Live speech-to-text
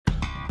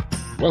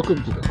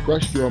Welcome to the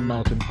Crush Your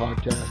Mountain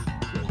podcast,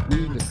 where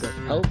we discuss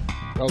health,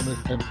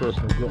 wellness, and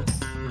personal growth.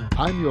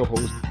 I'm your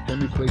host,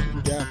 Henry Clayton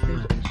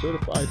Gaffney, a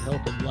certified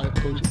health and life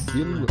coach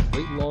dealing with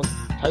weight loss,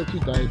 type 2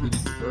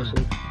 diabetes reversal,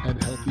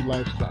 and healthy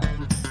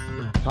lifestyles.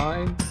 It's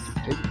time to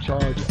take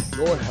charge of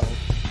your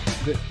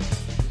health. This is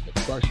the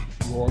Crush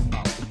Your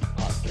Mountain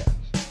podcast.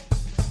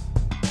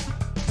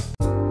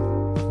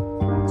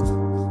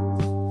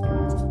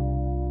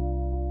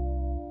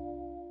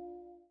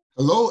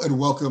 Hello and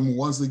welcome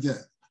once again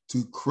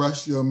to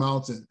Crush Your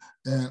Mountain.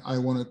 And I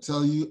want to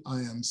tell you, I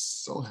am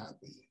so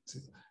happy to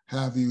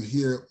have you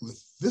here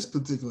with this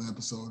particular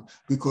episode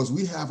because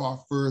we have our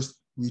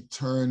first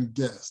return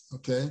guest,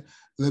 okay?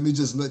 Let me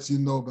just let you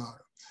know about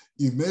her.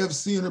 You may have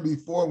seen her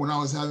before when I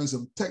was having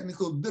some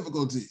technical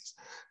difficulties.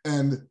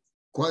 And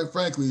quite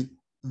frankly,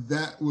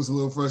 that was a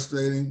little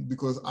frustrating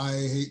because I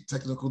hate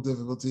technical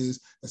difficulties,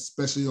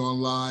 especially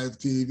on live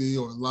TV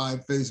or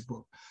live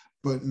Facebook.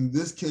 But in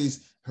this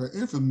case, her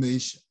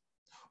information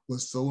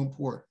was so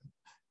important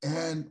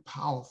and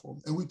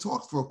powerful. And we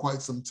talked for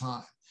quite some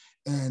time.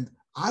 And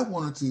I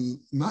wanted to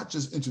not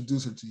just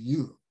introduce her to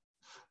you,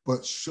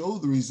 but show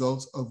the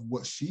results of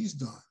what she's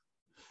done.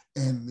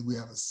 And we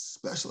have a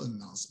special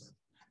announcement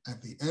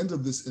at the end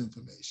of this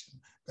information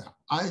that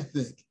I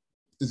think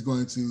is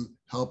going to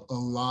help a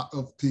lot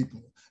of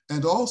people.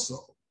 And also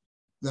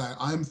that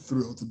I'm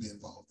thrilled to be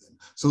involved in.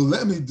 So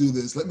let me do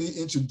this. Let me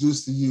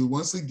introduce to you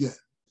once again,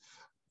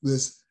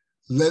 this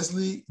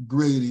Leslie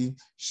Grady.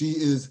 She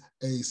is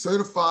a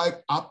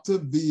certified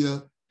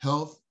Optavia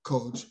health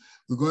coach.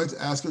 We're going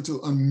to ask her to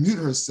unmute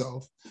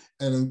herself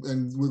and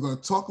we're going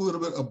to talk a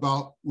little bit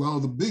about, well,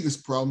 the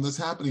biggest problem that's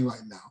happening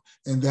right now,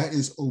 and that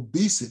is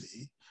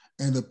obesity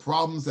and the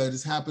problems that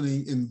is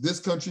happening in this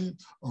country,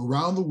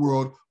 around the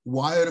world,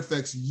 why it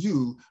affects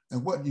you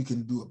and what you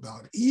can do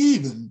about it,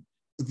 even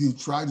if you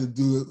tried to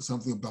do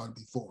something about it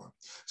before.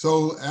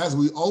 So as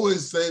we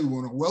always say, we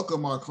want to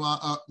welcome our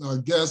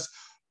guest,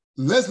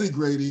 Leslie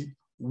Grady.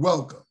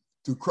 Welcome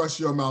to Crush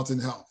Your Mountain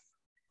Health.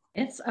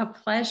 It's a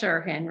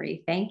pleasure,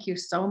 Henry. Thank you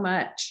so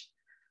much.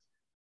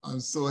 I'm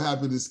so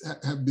happy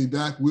to be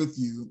back with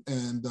you.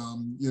 And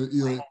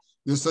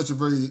you're such a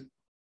very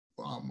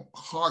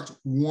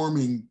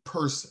heartwarming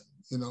person,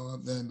 and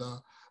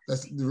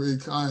that's very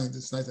kind.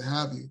 It's nice to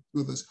have you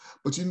with us.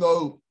 But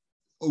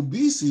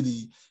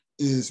obesity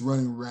is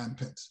running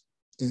rampant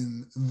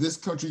in this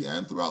country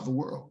and throughout the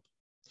world.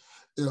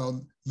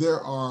 There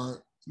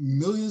are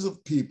millions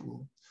of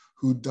people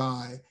who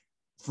die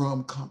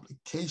from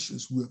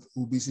complications with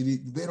obesity.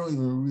 They don't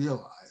even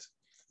realize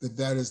that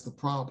that is the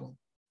problem.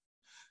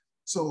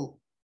 So,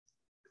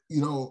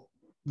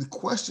 the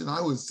question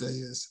I would say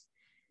is,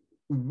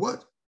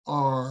 what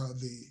are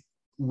the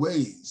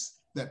ways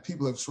that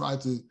people have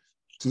tried to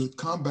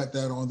combat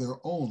that on their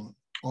own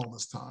all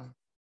this time?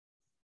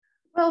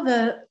 Well,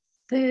 the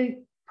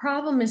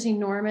problem is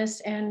enormous,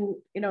 and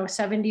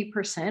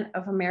 70%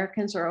 of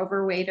Americans are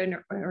overweight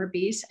or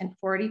obese, and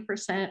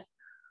 40%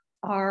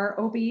 are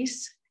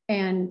obese.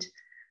 And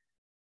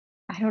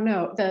I don't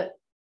know,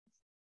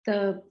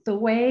 the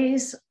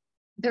ways,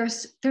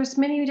 there's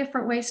many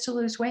different ways to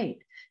lose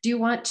weight. Do you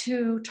want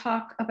to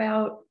talk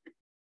about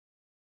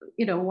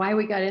why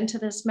we got into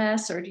this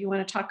mess, or do you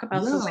want to talk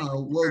about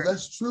well,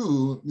 that's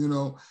true.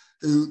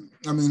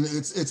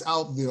 It's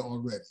out there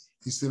already.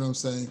 You see what I'm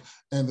saying?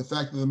 And the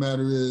fact of the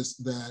matter is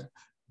that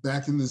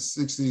back in the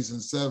 60s and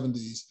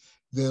 70s,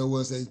 there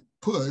was a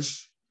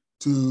push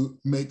to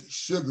make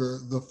sugar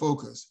the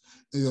focus.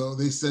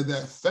 They said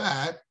that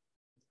fat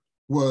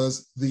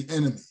was the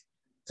enemy.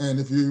 And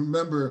if you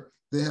remember,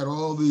 they had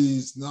all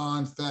these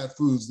non-fat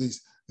foods,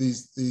 these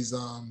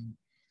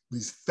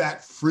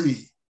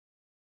fat-free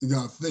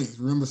things.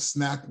 Remember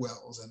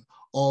Snackwells and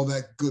all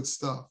that good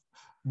stuff.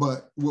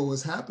 But what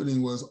was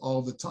happening was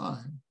all the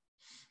time,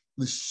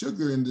 the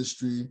sugar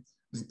industry,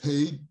 they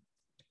paid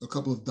a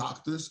couple of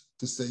doctors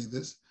to say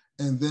this,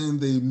 and then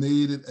they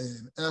made it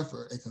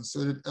a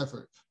concerted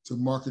effort to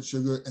market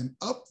sugar and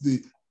up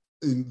the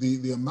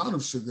amount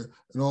of sugar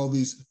in all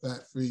these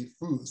fat-free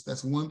foods.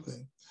 That's one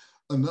thing.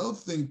 Another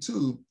thing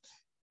too,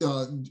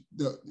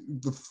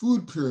 the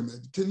food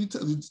pyramid. Do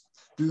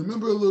you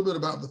remember a little bit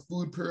about the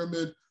food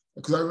pyramid?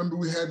 Because I remember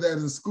we had that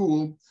in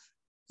school.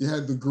 You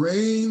had the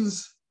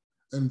grains,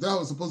 and that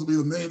was supposed to be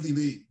the main thing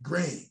to eat,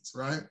 grains,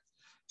 right?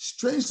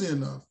 Strangely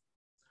enough,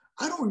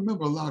 I don't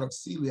remember a lot of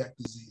celiac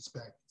disease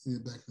back in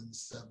the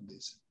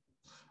 70s.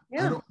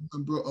 Yeah. I don't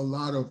remember a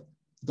lot of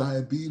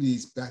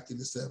diabetes back in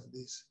the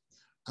 70s.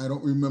 I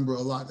don't remember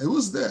a lot. It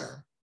was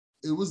there.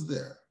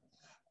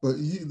 But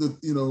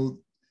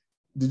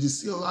did you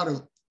see a lot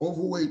of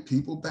overweight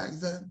people back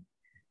then?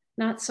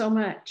 Not so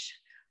much.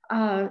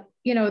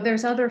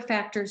 There's other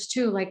factors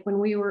too. Like when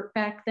we were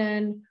back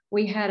then,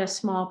 we had a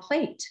small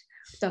plate.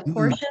 The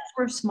portions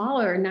were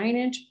smaller,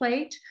 9-inch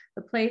plate.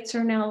 The plates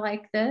are now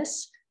like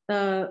this.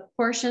 The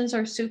portions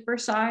are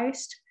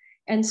supersized.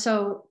 And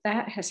so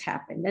that has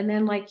happened. And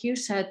then, like you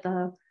said,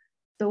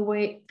 the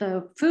way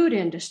the food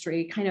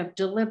industry kind of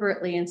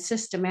deliberately and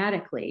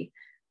systematically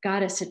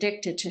got us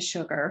addicted to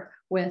sugar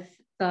with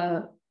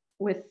the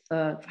with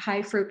the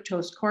high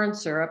fructose corn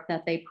syrup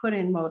that they put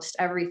in most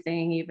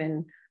everything,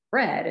 even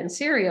bread and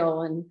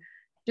cereal and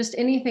just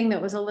anything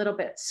that was a little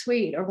bit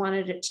sweet or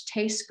wanted it to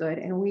taste good.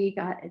 And we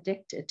got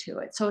addicted to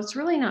it. So it's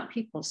really not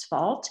people's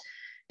fault.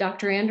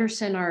 Dr.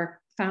 Anderson, our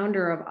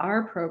founder of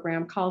our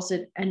program, calls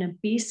it an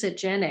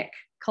obesogenic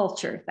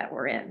culture that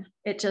we're in.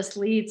 It just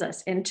leads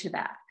us into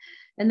that.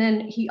 And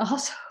then he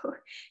also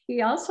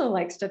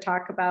likes to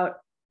talk about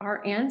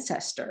our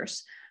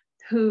ancestors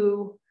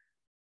who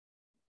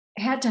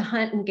had to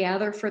hunt and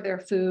gather for their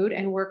food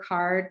and work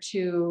hard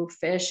to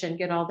fish and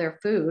get all their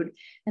food.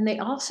 And they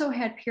also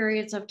had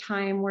periods of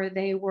time where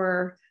they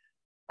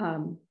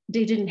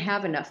didn't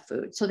have enough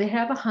food. So they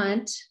have a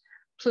hunt,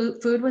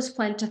 food was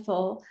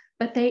plentiful,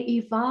 but they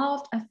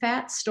evolved a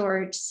fat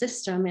storage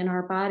system in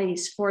our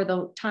bodies for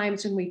the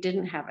times when we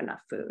didn't have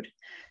enough food.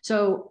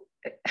 So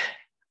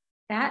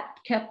that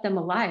kept them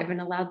alive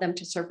and allowed them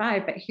to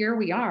survive. But here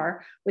we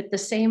are with the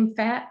same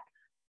fat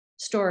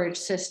storage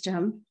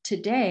system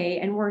today,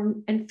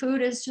 and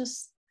food is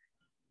just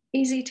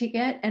easy to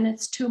get and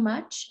it's too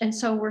much. And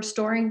so we're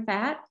storing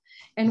fat,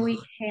 and we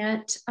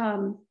can't,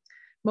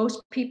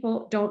 most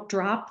people don't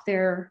drop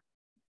their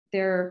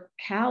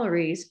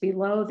calories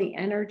below the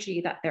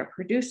energy that they're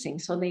producing.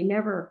 So they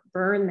never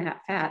burn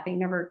that fat. They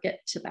never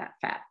get to that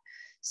fat.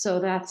 So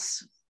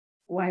that's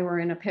why we're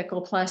in a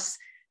pickle. Plus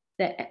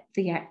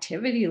the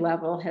activity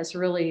level has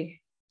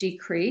really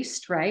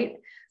decreased, right?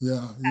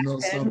 Yeah, you know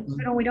something.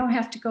 We don't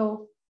have to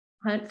go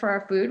hunt for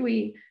our food.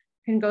 We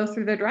can go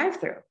through the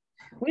drive-through.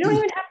 We don't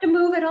even have to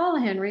move at all,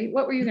 Henry.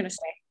 What were you going to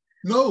say?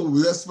 No,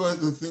 that's what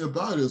the thing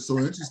about it is so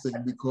interesting,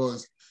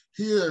 because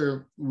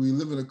here we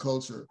live in a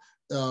culture.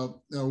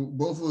 Now,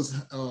 both of us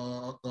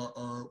are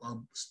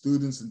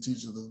students and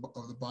teachers of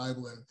the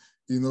Bible,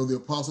 and the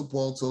Apostle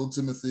Paul told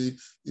Timothy,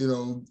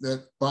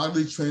 that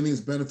bodily training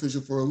is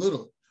beneficial for a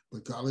little,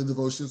 but godly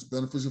devotion is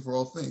beneficial for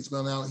all things.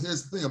 Well, now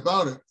here's the thing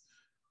about it.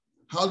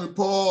 How did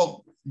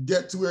Paul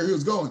get to where he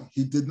was going?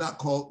 He did not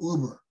call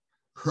Uber,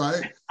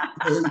 right?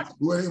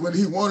 when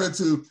he wanted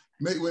to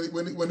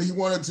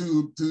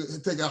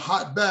take a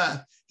hot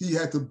bath, he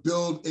had to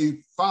build a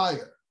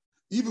fire.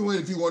 Even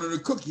if he wanted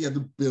to cook, he had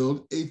to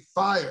build a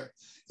fire.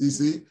 You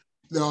see,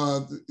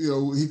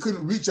 he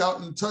couldn't reach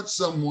out and touch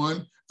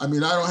someone. I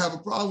mean, I don't have a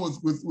problem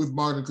with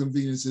modern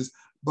conveniences,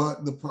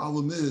 but the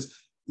problem is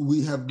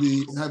we have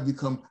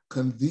become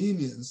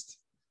convenienced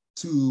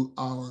to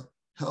our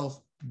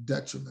health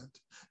detriment.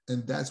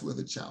 And that's where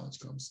the challenge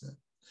comes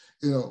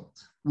in.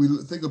 We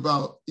think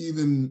about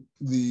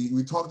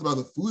we talked about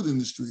the food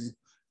industry,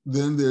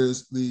 then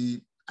there's the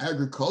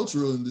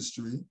agricultural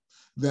industry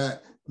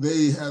that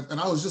they have, and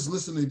I was just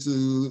listening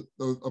to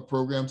a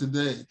program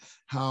today,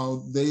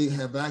 how they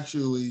have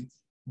actually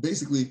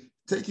basically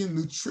taken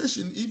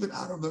nutrition even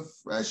out of the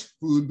fresh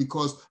food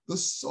because the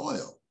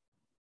soil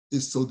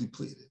is so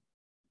depleted.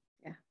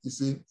 Yeah. You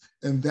see,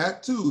 and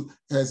that too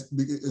has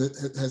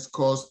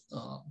caused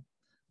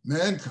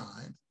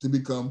mankind to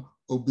become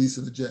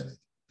obesogenic.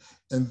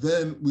 And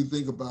then we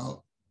think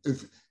about,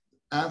 if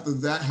after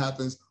that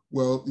happens,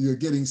 well, you're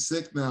getting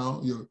sick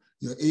now, you're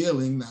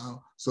ailing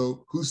now.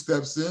 So who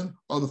steps in?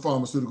 Are the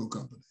pharmaceutical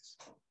companies.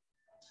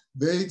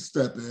 They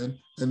step in,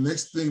 and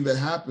next thing that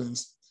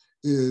happens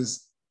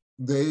is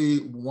they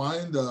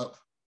wind up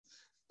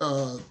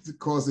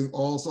causing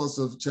all sorts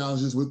of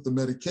challenges with the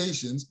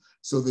medications.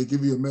 So they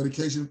give you a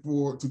medication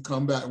to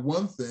combat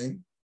one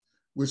thing,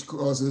 which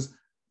causes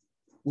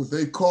what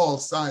they call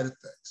side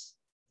effects.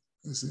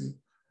 You see,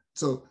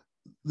 so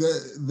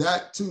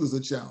that too is a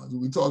challenge.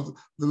 We talked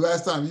the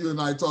last time you and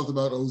I talked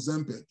about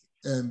Ozempic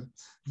and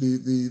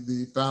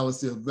the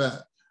fallacy of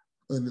that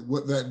and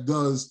what that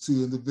does to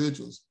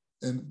individuals.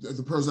 And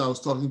the person I was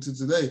talking to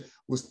today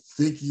was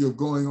thinking of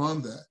going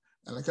on that.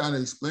 And I kind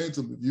of explained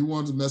to him, if you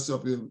want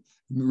to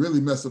really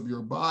mess up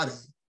your body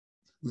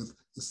with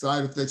the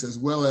side effects as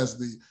well as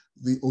the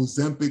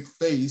Ozempic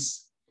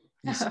face,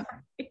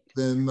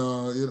 then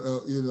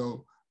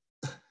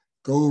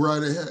go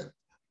right ahead.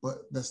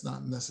 But that's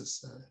not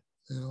necessary,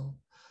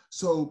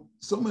 So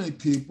many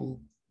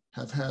people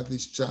have had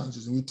these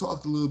challenges, and we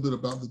talked a little bit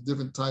about the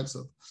different types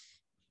of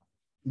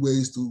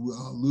ways to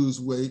lose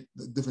weight,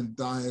 the different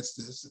diets.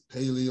 There's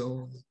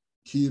paleo,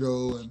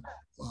 keto, and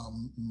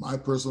my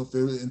personal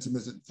favorite,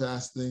 intermittent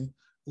fasting,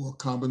 or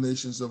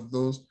combinations of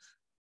those.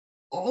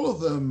 All of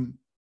them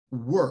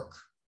work,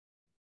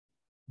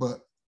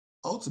 but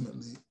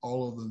ultimately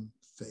all of them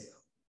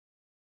fail.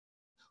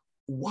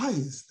 Why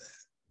is that?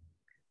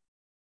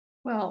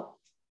 Well,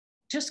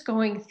 just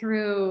going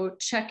through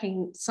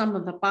checking some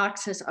of the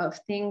boxes of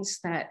things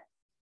that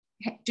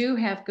do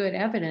have good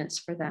evidence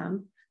for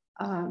them,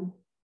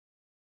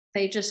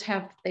 they just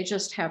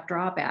have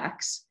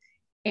drawbacks,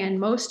 and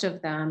most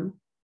of them,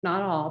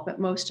 not all, but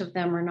most of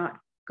them are not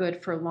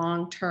good for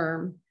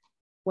long-term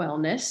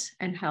wellness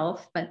and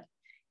health. But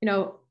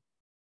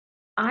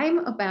I'm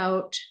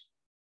about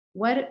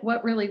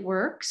what really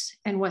works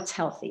and what's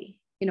healthy.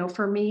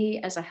 For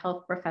me as a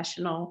health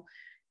professional,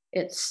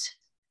 it's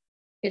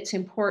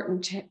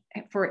important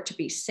for it to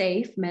be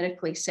safe,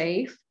 medically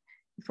safe,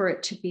 for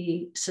it to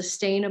be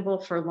sustainable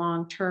for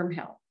long-term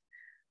health.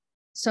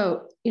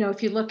 So,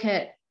 if you look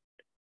at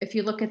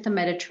the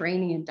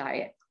Mediterranean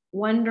diet,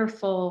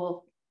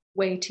 wonderful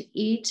way to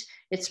eat.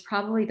 It's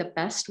probably the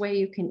best way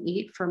you can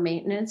eat for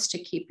maintenance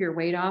to keep your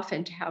weight off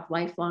and to have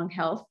lifelong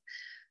health.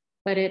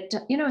 But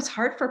it's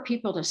hard for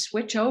people to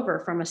switch over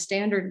from a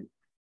standard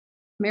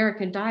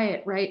American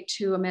diet right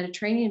to a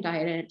Mediterranean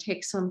diet. And it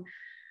takes some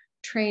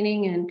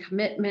training and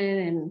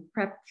commitment and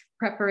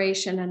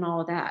preparation and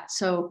all of that.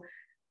 So,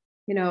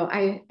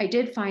 I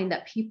did find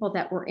that people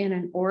that were in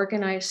an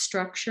organized,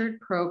 structured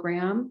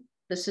program,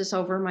 this is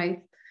over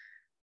my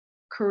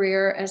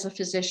career as a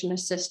physician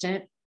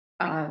assistant,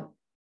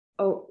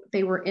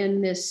 they were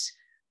in this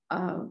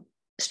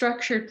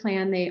structured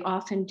plan, they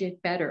often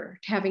did better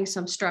having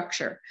some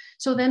structure.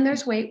 So then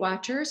there's Weight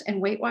Watchers,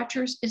 and Weight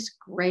Watchers is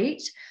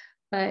great,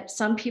 but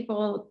some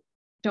people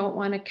don't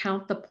want to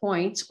count the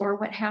points. Or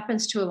what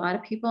happens to a lot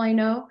of people I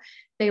know,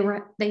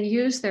 they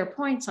use their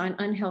points on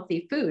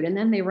unhealthy food, and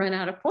then they run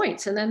out of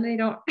points, and then they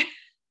don't,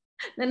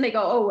 then they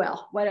go, oh,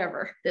 well,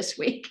 whatever, this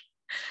week.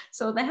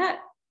 So that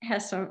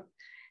has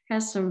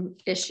some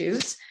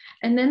issues.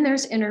 And then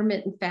there's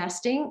intermittent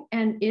fasting,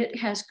 and it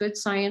has good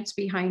science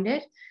behind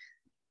it.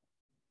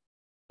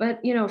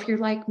 But, if you're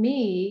like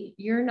me,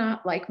 you're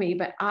not like me,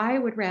 but I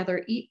would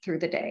rather eat through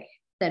the day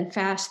than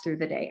fast through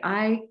the day.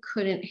 I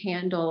couldn't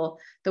handle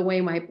the way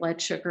my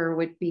blood sugar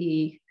would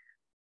be.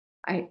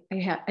 I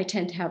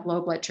tend to have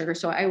low blood sugar,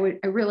 so I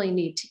really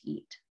need to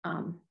eat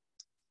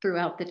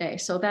throughout the day.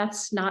 So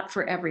that's not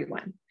for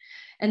everyone.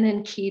 And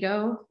then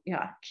keto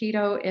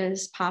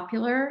is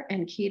popular,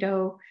 and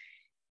keto,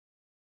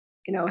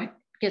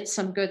 gets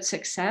some good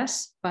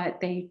success, but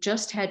they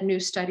just had new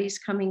studies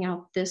coming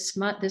out this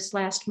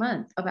last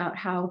month about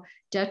how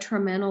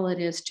detrimental it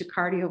is to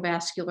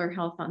cardiovascular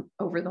health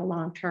over the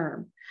long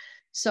term.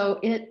 So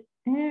it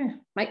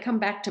might come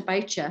back to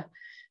bite you.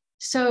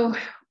 So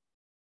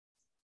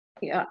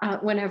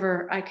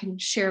whenever I can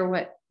share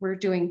what we're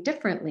doing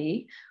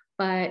differently,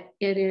 but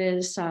it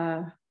is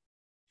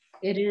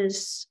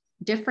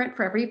different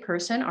for every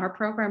person. Our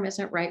program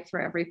isn't right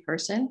for every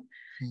person.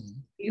 Mm-hmm.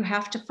 You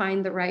have to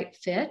find the right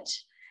fit.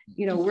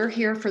 We're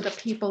here for the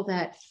people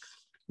that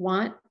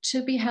want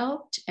to be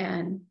helped.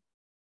 And,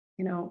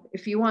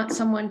 if you want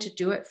someone to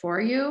do it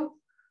for you,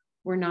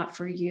 we're not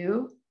for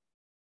you.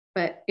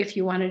 But if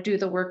you want to do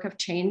the work of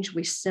change,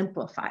 we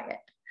simplify it.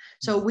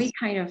 So we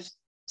kind of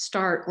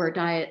start where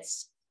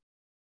diets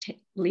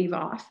leave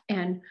off.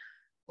 And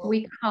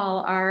we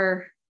call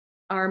our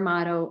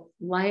motto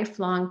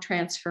lifelong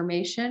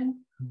transformation,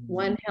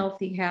 one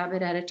healthy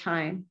habit at a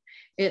time.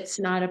 It's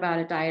not about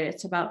a diet,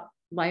 it's about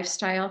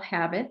lifestyle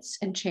habits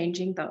and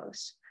changing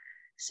those.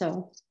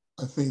 So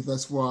I think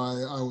that's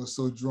why I was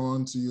so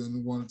drawn to you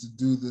and wanted to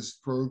do this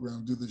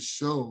program, do this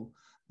show,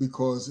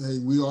 because hey,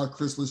 we are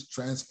Chrysalis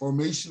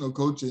transformational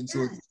coaching,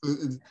 so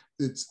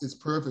it's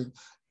perfect.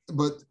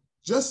 But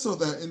just so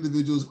that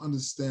individuals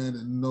understand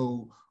and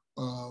know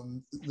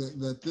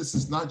that this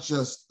is not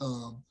just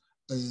a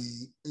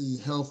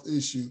health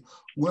issue.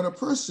 When a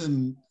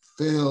person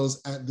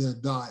fails at their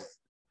diet,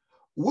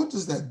 what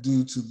does that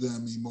do to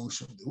them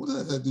emotionally? What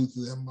does that do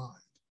to their mind?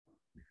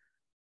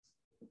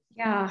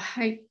 Yeah,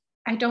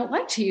 I don't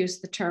like to use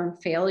the term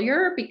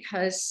failure,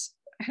 because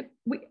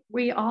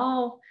we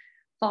all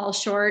fall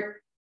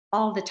short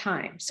all the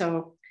time.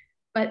 So,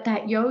 but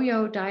that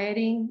yo-yo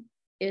dieting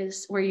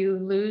is where you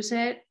lose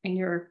it and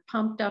you're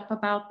pumped up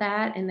about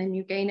that, and then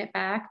you gain it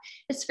back.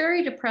 It's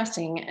very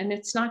depressing, and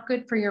it's not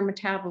good for your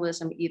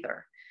metabolism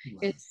either.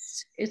 Right.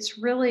 It's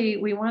really,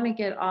 we want to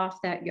get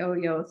off that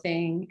yo-yo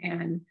thing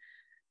and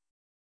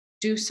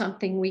do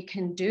something we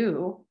can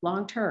do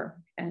long-term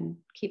and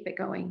keep it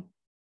going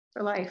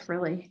for life,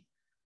 really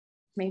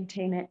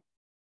maintain it.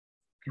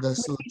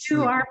 That's so true.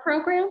 Do our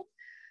program?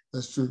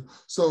 That's true.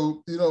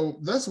 So,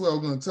 that's what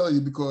I'm going to tell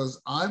you, because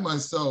I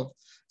myself,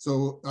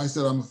 so I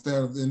said I'm a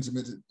fan of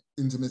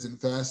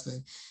intermittent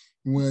fasting.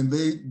 When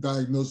they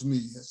diagnosed me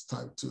as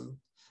type 2,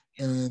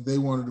 and they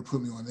wanted to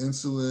put me on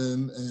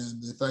insulin,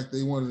 and in fact,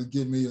 they wanted to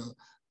give me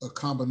a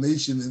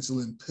combination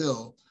insulin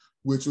pill,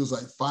 which was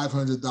like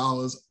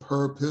 $500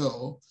 per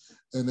pill.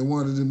 And they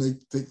wanted to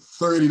take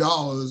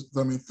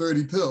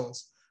 $30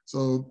 pills.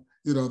 So,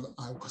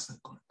 I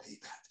wasn't going to pay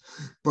that.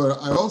 But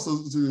I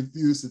also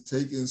refused to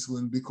take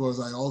insulin because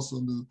I also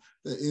knew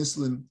that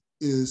insulin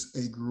is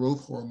a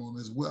growth hormone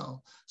as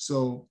well.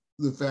 So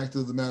the fact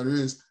of the matter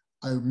is,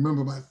 I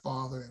remember my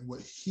father and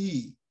what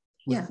he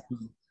went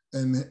through,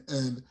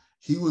 and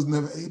he was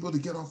never able to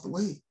get off the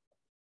weight.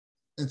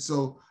 And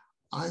so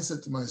I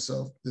said to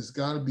myself, there's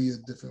got to be a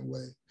different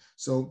way.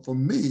 So for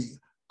me,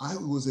 I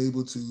was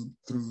able to,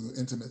 through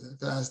intermittent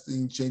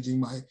fasting, changing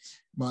my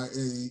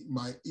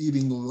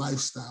eating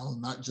lifestyle,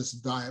 not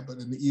just diet, but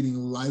an eating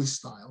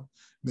lifestyle,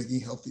 making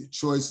healthier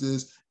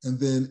choices, and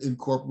then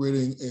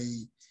incorporating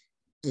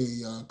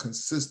a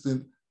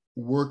consistent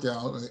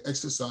workout, or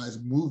exercise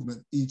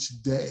movement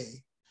each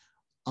day.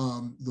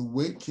 The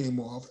weight came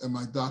off, and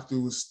my doctor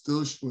was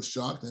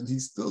shocked, and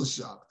he's still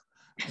shocked,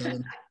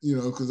 and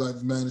because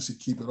I've managed to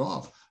keep it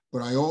off.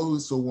 but I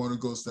also want to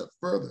go a step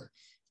further.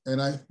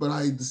 But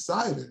I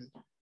decided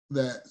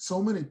that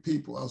so many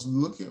people, I was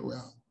looking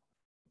around,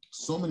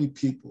 so many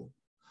people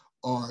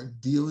are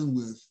dealing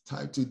with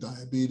type 2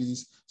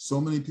 diabetes. So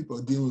many people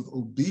are dealing with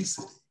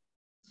obesity.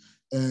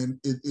 And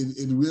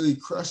it really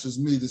crushes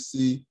me to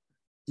see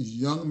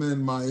young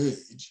men my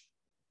age,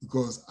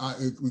 because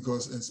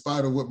in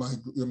spite of what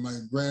my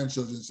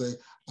grandchildren say,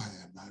 I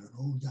am not an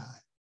old guy.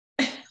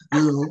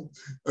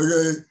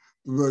 Okay,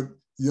 but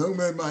young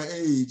men my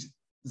age,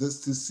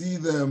 just to see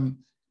them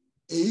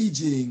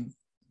aging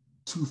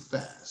too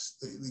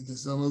fast.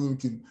 Some of them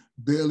can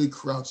barely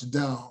crouch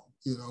down.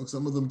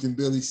 Some of them can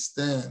barely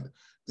stand.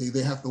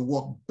 They have to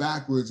walk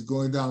backwards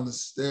going down the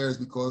stairs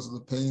because of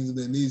the pains in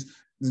their knees.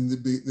 And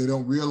they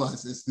don't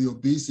realize it's the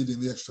obesity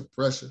and the extra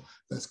pressure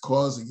that's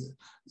causing it.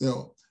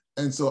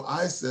 And so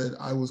I said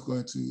I was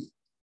going to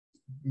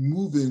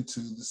move into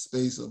the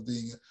space of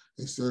being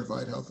a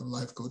certified health and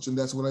life coach, and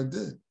that's what I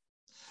did.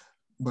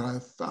 But I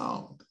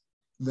found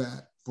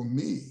that for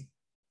me,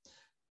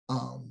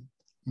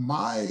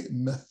 my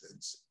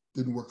methods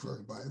didn't work for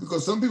everybody,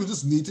 because some people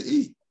just need to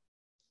eat.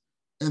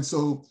 And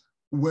so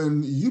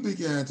when you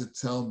began to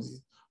tell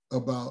me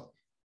about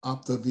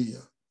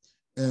Optavia,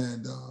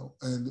 and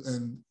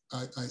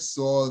I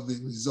saw the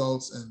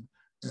results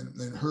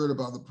and heard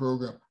about the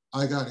program,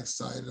 I got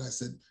excited. I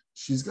said,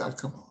 she's got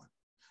to come on,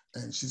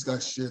 and she's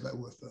got to share that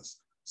with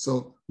us.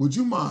 So would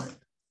you mind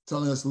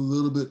telling us a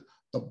little bit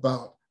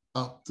about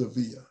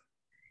Optavia?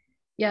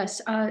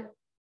 Yes,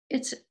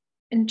 it's,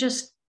 and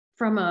just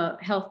from a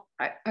health,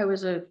 I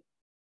was a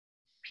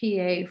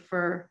PA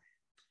for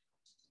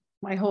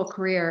my whole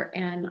career,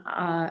 and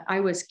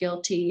I was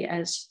guilty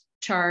as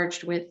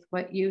charged with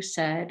what you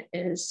said.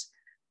 Is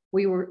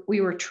we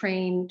were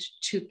trained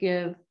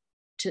to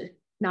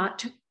not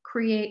to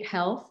create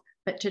health,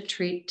 but to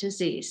treat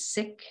disease,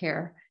 sick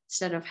care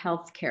instead of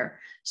health care.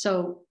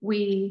 So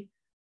we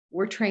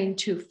were trained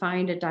to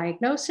find a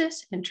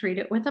diagnosis and treat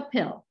it with a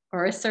pill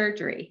or a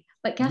surgery.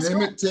 But guess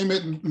what? Name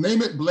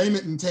it, blame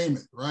it, and tame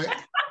it, right?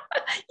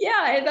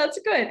 Yeah, that's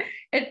good.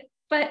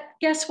 But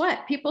guess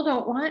what? People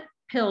don't want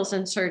pills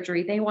and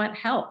surgery. They want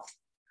health.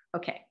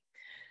 Okay.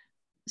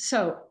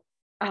 So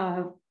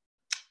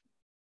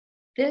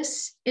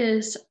this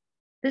is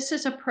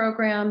a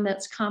program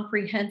that's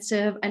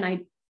comprehensive, and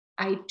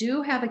I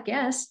do have a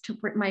guest to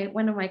bring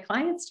one of my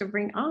clients to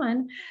bring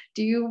on.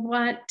 Do you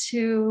want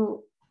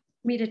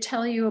me to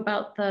tell you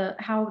about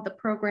how the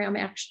program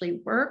actually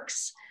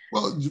works?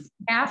 Well,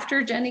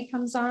 after Jenny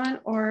comes on,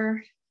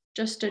 or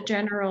just a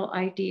general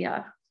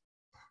idea?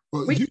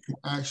 Well, you can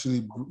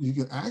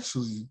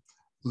actually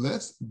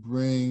let's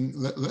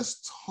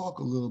talk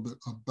a little bit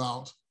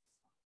about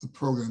the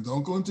program.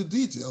 Don't go into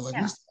detail. Like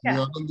we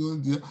are going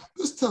to do.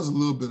 Just tell us a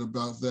little bit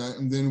about that,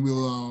 and then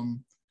we'll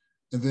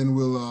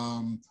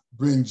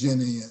bring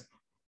Jenny in.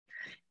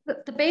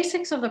 The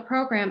basics of the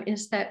program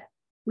is that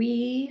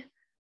we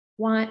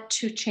want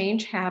to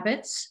change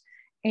habits,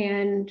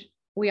 and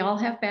we all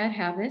have bad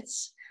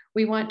habits.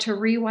 We want to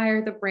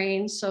rewire the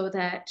brain so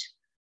that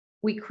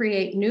we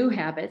create new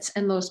habits,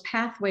 and those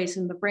pathways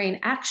in the brain,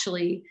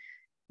 actually,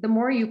 the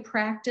more you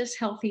practice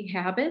healthy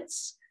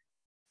habits,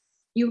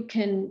 you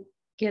can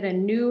get a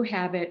new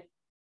habit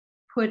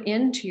put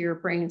into your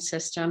brain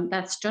system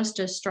that's just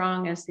as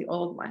strong as the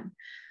old one.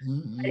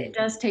 Mm-hmm. But it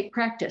does take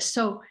practice.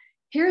 So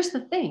here's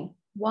the thing.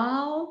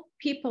 While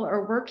people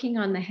are working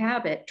on the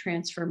habit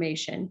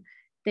transformation,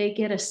 they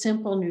get a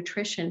simple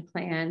nutrition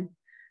plan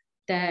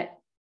that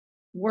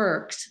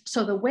works.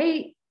 So the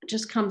weight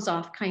just comes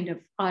off kind of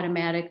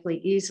automatically,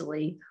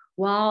 easily,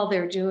 while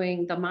they're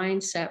doing the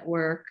mindset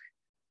work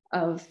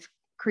of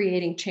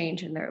creating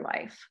change in their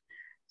life.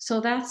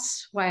 So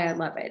that's why I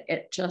love it.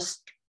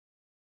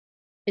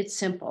 It's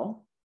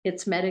simple,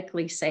 it's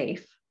medically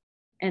safe,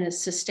 and it's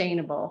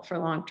sustainable for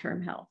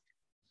long-term health.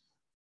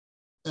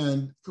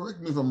 And correct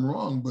me if I'm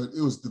wrong, but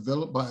it was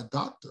developed by a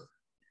doctor.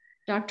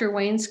 Dr.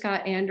 Wayne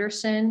Scott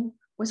Anderson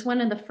was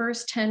one of the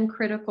first 10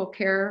 critical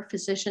care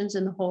physicians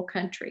in the whole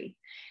country.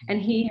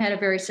 And he had a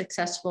very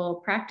successful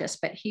practice,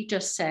 but he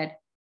just said,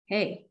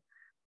 hey,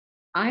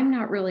 I'm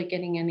not really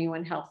getting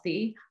anyone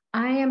healthy.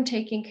 I am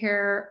taking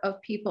care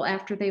of people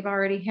after they've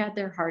already had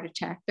their heart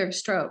attack, their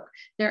stroke,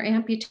 their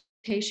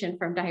amputation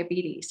from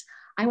diabetes.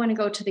 I want to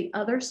go to the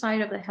other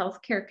side of the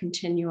healthcare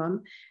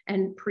continuum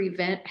and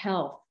prevent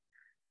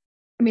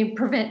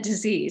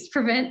disease,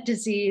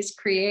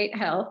 create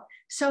health.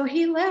 So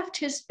he left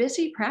his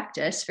busy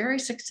practice, very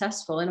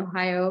successful in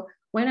Ohio,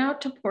 went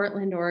out to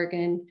Portland,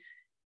 Oregon,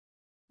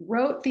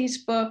 wrote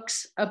these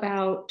books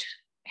about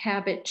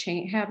habit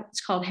change.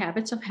 It's called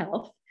Habits of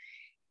Health.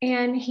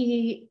 And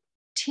he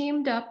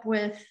teamed up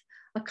with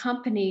a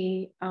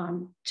company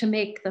to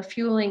make the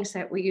fuelings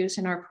that we use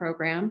in our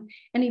program.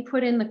 And he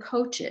put in the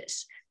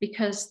coaches,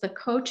 because the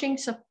coaching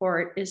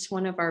support is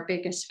one of our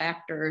biggest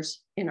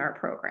factors in our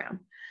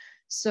program.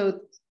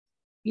 So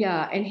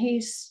yeah, and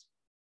he's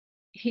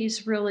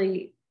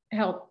really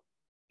helped,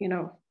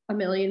 1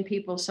 million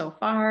people so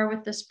far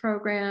with this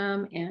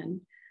program.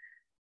 And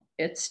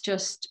it's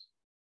just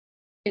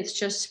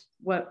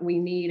what we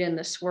need in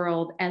this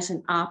world as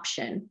an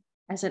option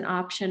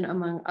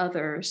among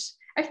others.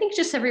 I think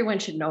just everyone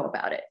should know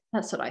about it.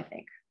 That's what I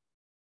think.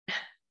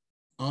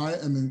 I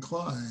am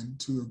inclined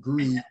to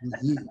agree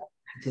with you.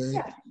 Okay,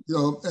 Yeah. you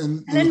know,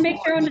 and then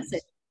make your own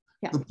decision.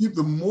 Yeah.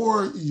 The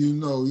more you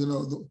know,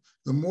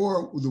 the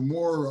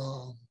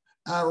more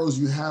arrows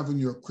you have in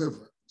your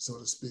quiver, so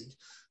to speak,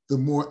 the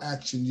more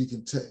action you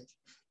can take,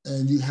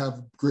 and you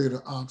have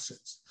greater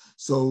options.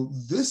 So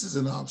this is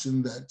an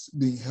option that's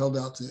being held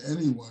out to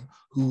anyone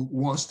who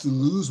wants to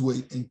lose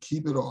weight and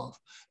keep it off,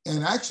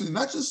 and actually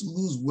not just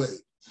lose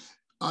weight.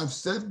 I've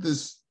said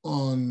this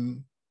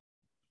on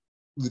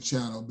the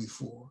channel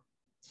before,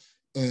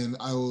 and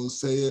I will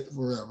say it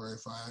forever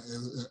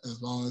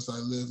as long as I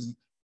live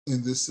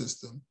in this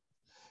system,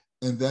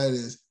 and that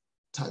is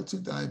type 2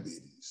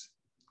 diabetes,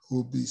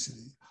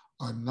 obesity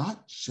are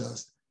not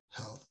just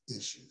health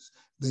issues.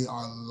 They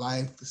are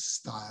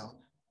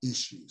lifestyle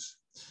issues.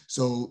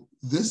 So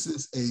this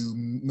is a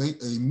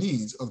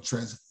means of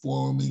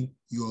transforming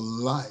your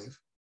life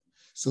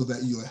so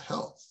that your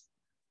health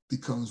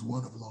becomes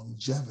one of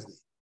longevity.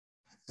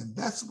 And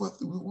that's what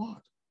we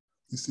want.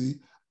 You see,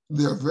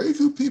 there are very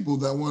few people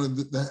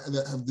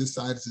that have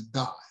decided to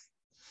die.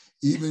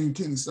 Even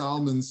King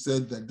Solomon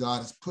said that God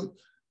has put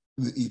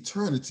the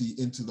eternity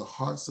into the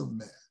hearts of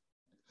man.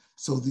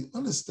 So the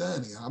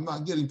understanding, I'm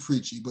not getting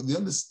preachy, but the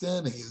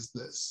understanding is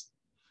this: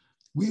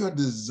 we are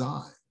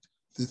designed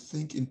to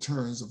think in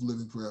terms of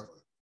living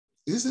forever.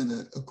 Isn't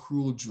it a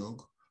cruel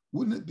joke?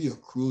 Wouldn't it be a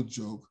cruel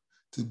joke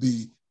to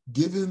be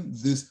given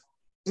this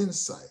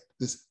insight,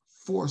 this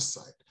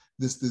foresight,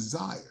 this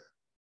desire,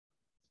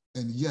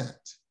 and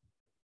yet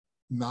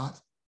not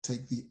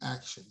take the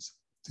actions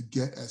to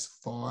get as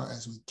far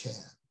as we can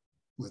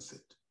with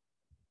it?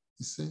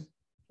 You see?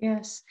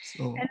 Yes.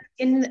 So,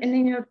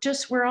 and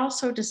just we're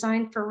also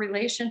designed for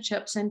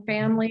relationships and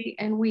family,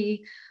 and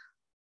we,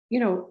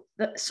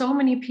 so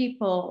many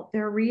people,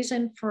 their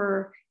reason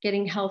for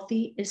getting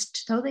healthy is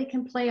so they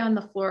can play on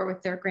the floor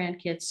with their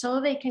grandkids, so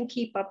they can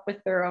keep up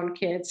with their own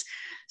kids,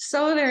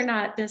 so they're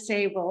not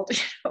disabled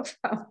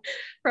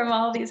from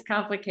all these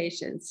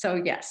complications. So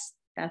yes,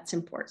 that's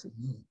important.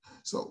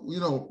 So, we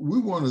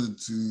wanted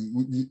to,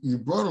 you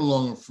brought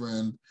along a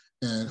friend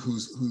and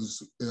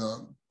who's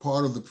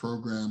part of the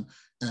program,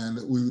 and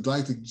we would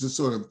like to just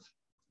sort of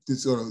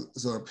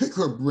pick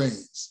her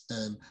brains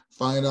and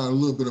find out a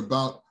little bit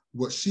about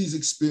what she's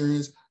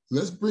experienced.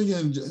 Let's bring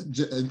in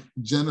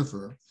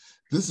Jennifer.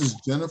 This is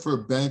Jennifer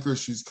Banker.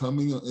 She's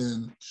coming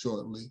in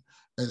shortly.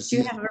 And Do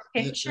you have her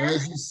picture?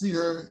 As you see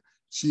her,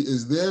 she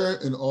is there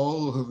in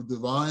all of her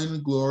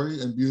divine glory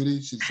and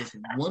beauty. She's such a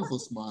wonderful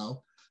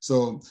smile.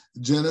 So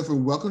Jennifer,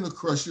 welcome to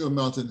Crush Your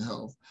Mountain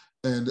Health.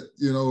 And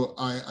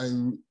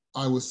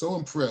I was so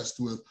impressed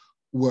with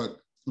what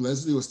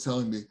Leslie was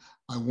telling me.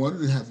 I wanted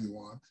to have you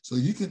on so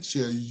you can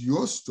share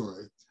your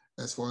story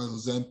as far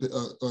as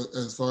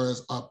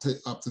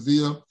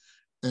Optavia,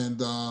 and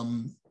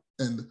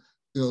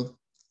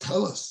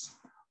tell us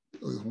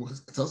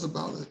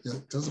about it. Yeah,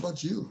 tell us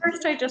about you.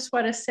 First, I just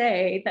want to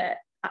say that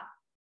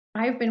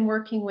I've been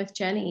working with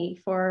Jenny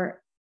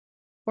for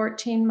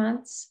 14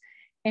 months,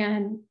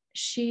 and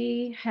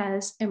she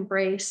has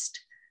embraced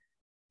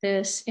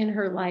this in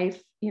her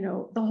life,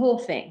 the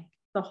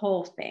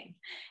whole thing.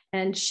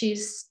 And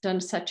she's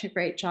done such a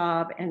great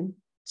job. And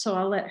so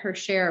I'll let her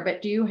share,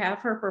 but do you have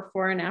her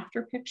before and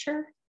after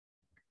picture?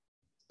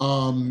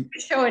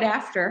 Show it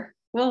after.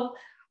 Well,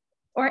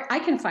 or I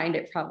can find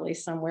it probably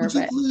somewhere,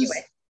 but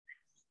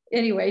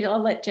anyway,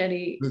 I'll let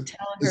Jenny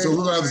tell her. So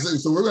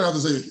we're gonna have to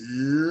say,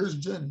 here's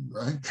Jenny,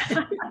 right?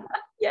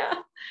 Yeah.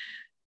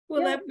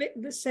 Well,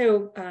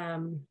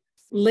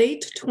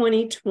 late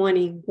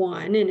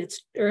 2021, and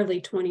it's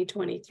early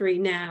 2023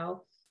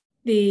 now,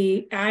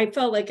 I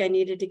felt like I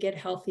needed to get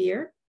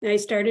healthier. I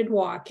started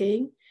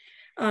walking,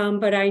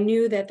 but I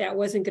knew that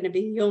wasn't going to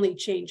be the only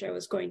change I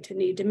was going to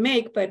need to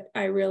make. But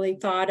I really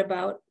thought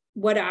about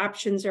what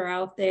options are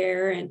out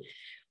there and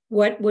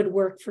what would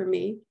work for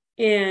me.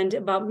 And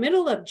about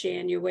middle of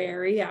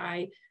January,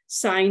 I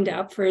signed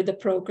up for the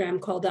program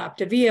called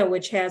Optavia,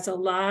 which has a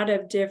lot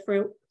of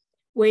different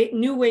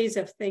new ways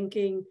of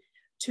thinking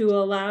to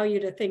allow you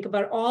to think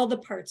about all the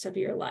parts of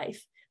your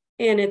life.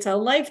 And it's a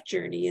life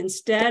journey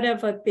instead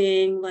of it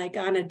being like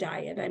on a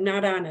diet. I'm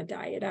not on a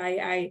diet.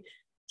 I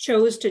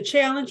chose to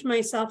challenge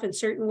myself in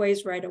certain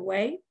ways right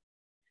away.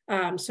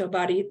 So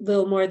about a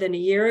little more than a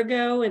year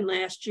ago, and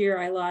last year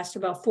I lost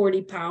about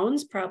 40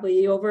 pounds,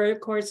 probably over a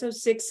course of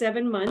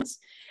 6-7 months.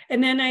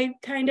 And then I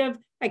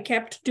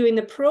kept doing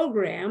the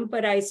program,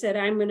 but I said,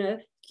 I'm going to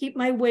keep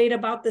my weight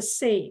about the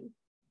same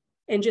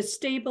and just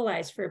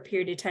stabilize for a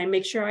period of time,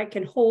 make sure I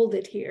can hold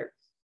it here.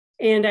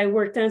 And I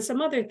worked on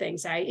some other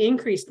things. I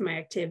increased my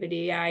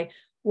activity. I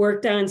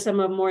worked on some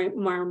of more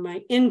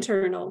my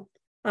internal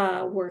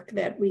work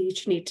that we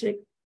each need to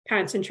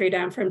concentrate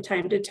on from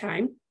time to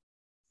time.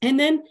 And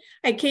then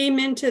I came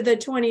into the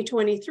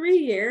 2023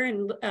 year,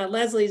 and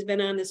Leslie's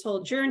been on this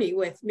whole journey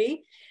with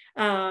me.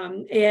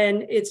 And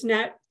it's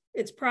not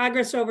it's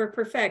progress over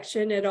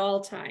perfection at all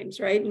times,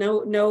 right?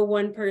 No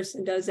one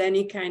person does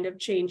any kind of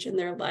change in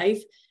their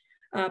life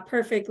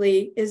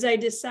perfectly. Is I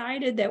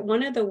decided that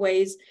one of the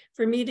ways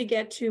for me to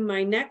get to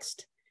my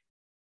next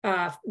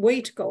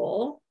weight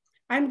goal,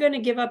 I'm going to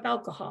give up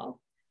alcohol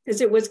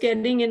because it was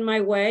getting in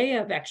my way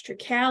of extra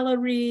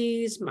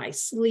calories, my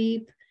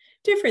sleep,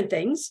 different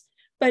things.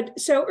 But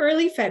so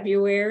early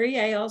February,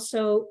 I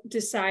also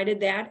decided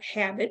that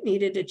habit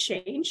needed to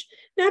change,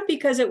 not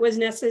because it was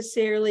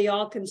necessarily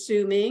all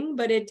consuming,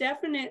 but it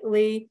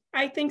definitely,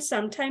 I think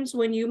sometimes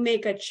when you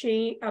make a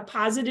change, a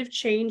positive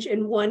change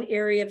in one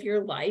area of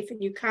your life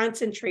and you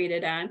concentrate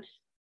it on,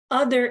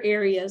 other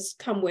areas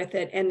come with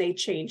it and they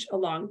change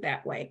along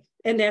that way.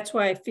 And that's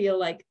why I feel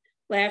like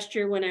last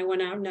year when I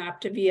went out in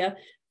Optavia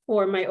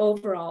for my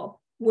overall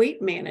weight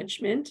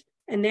management,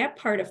 and that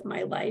part of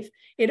my life,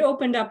 it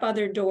opened up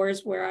other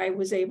doors where I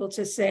was able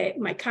to say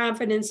my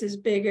confidence is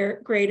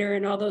bigger, greater,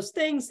 and all those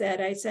things that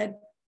I said,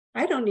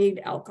 I don't need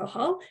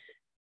alcohol.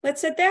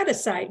 Let's set that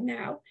aside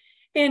now.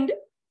 And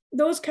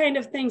those kind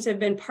of things have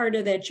been part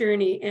of that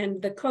journey. And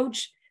the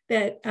coach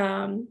that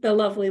the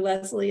lovely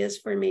Leslie is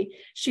for me,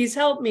 she's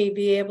helped me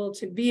be able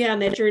to be on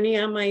that journey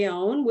on my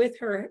own with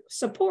her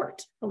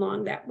support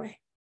along that way.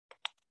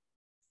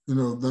 You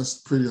know, that's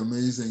pretty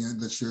amazing, and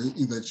that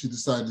you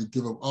decided to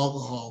give up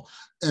alcohol.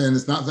 And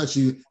it's not that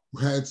you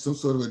had some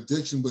sort of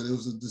addiction, but it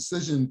was a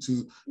decision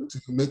to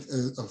make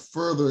a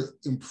further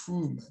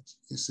improvement,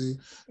 you see.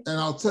 And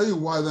I'll tell you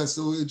why that's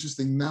so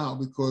interesting now,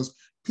 because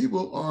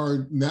people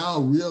are now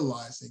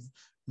realizing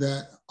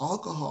that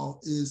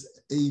alcohol is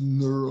a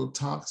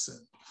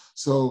neurotoxin.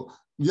 So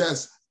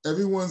yes,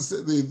 everyone's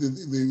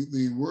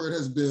the word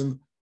has been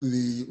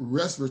the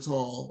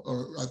resveratrol,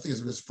 or I think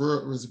it's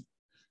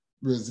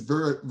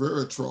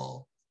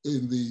resveratrol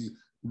in the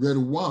red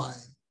wine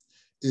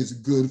is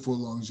good for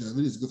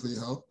longevity, it's good for your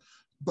health.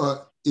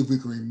 But if we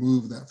can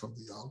remove that from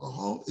the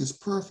alcohol, it's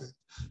perfect.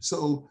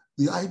 So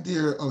the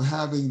idea of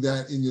having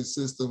that in your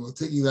system, or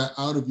taking that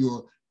out of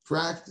your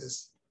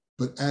practice,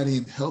 but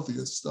adding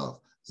healthier stuff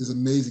is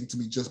amazing to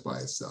me just by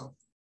itself.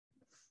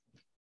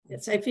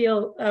 Yes, I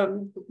feel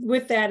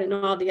with that and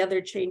all the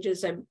other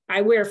changes,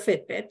 I wear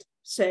Fitbit,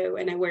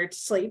 and I wear it to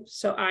sleep.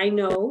 So I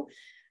know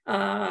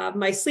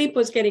my sleep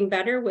was getting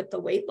better with the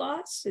weight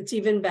loss. It's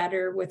even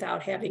better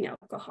without having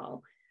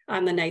alcohol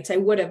on the nights I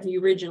would have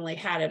originally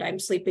had it. I'm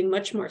sleeping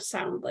much more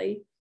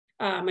soundly.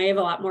 I have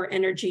a lot more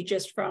energy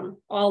just from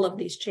all of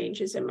these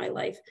changes in my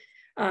life.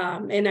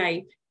 And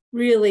I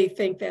really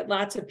think that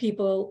lots of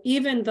people,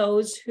 even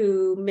those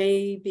who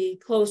may be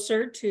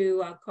closer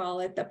to, I'll call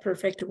it the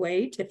perfect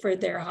weight for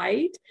their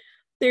height,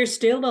 there's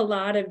still a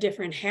lot of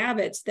different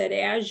habits that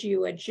as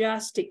you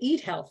adjust to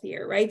eat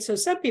healthier, right? So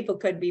some people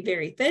could be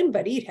very thin,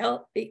 but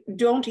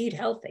don't eat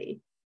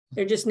healthy.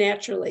 They're just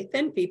naturally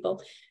thin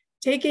people.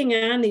 Taking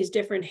on these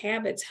different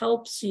habits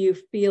helps you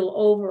feel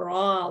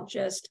overall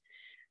just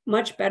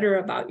much better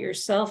about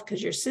yourself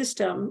because your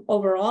system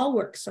overall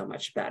works so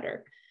much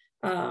better.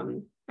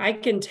 I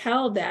can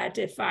tell that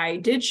if I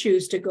did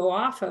choose to go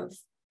off of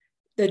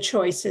the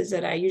choices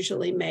that I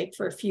usually make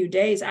for a few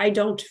days, I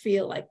don't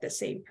feel like the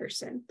same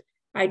person.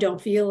 I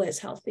don't feel as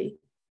healthy.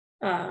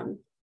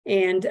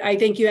 And I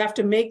think you have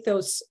to make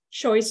those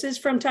choices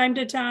from time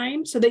to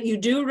time so that you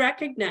do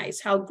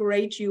recognize how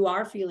great you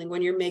are feeling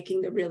when you're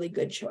making the really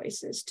good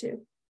choices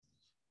too.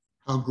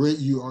 How great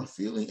you are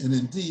feeling, and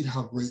indeed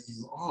how great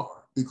you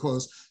are,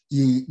 because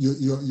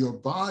your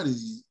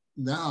body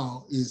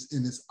now is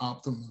in its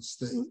optimal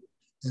state.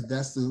 And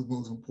that's the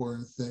most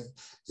important thing.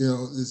 You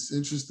know, it's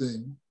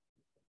interesting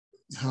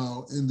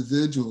how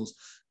individuals,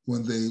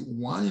 when they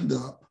wind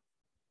up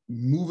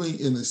moving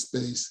in a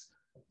space,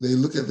 they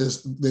look at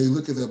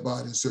their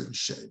body in certain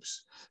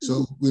shapes.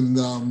 So when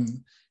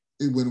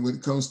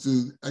it comes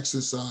to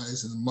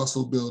exercise and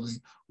muscle building,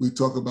 we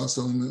talk about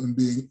someone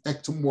being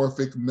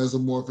ectomorphic,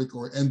 mesomorphic,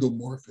 or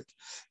endomorphic.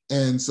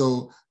 And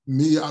so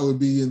me, I would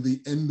be in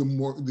the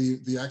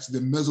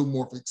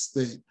mesomorphic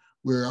state,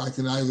 where I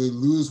can either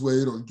lose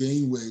weight or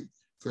gain weight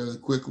fairly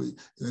quickly.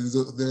 And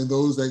there are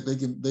those that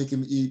they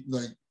can eat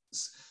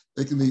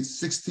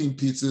 16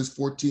 pizzas,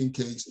 14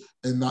 cakes,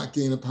 and not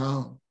gain a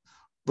pound.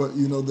 But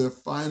you know, they're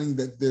finding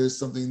that there's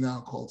something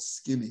now called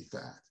skinny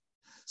fat.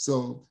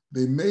 So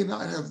it may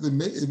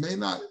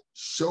not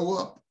show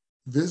up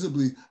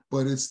visibly,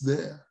 but it's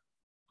there.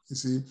 You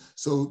see,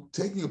 so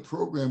taking a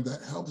program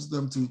that helps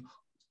them to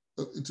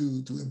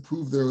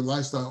improve their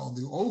lifestyle on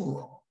the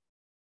overall.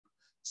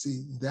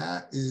 See,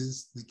 that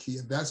is the key.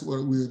 And that's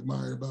what we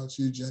admire about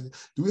you, Jenny.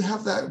 Do we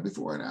have that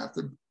before and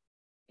after?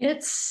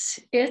 It's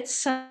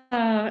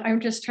I'm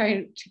just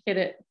trying to get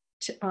it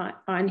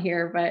on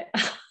here, but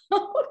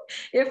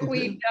if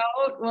we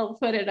don't, we'll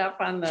put it up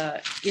on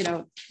the,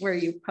 where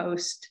you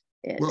post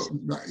it. Well,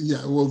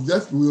 yeah, we'll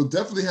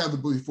definitely have the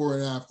before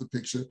and after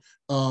picture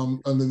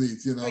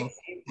underneath,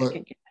 but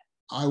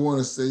I want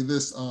to say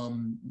this,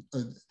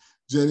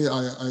 Jenny,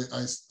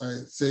 I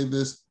say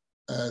this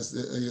as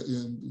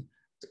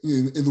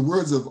in the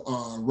words of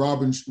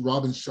Robin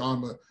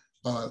Sharma,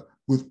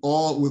 with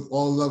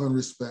all love and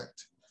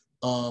respect,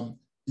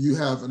 you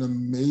have an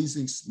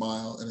amazing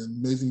smile, an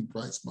amazing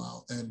bright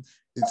smile. And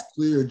it's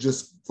clear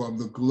just from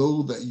the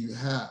glow that you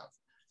have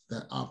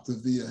that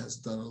Optavia has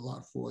done a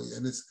lot for you.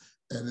 And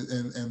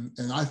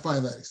I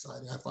find that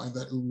exciting. I find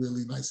that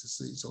really nice to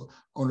see. So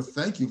I want to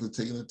thank you for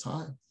taking the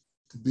time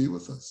to be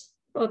with us.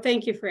 Well,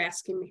 thank you for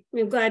asking me.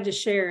 I'm glad to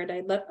share it.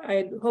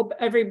 I hope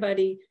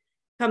everybody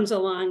comes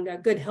along a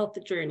good health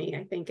journey.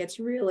 I think it's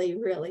really,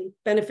 really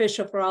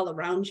beneficial for all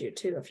around you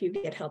too, if you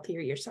get healthier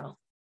yourself.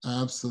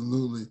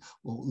 Absolutely.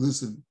 Well,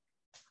 listen,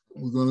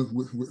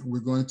 we're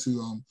going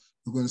to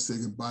say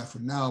goodbye for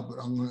now, but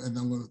I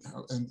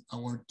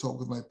want to talk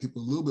with my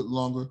people a little bit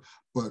longer,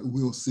 but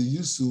we'll see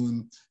you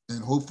soon.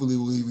 And hopefully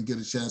we'll even get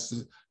a chance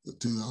to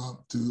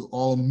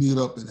all meet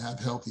up and have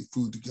healthy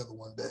food together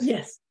one day.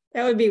 Yes,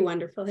 that would be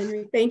wonderful,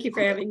 Henry. Thank you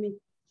for having me.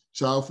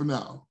 Ciao for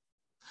now.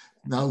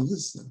 Now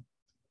listen,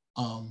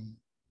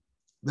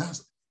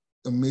 that's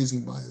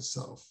amazing by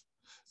itself,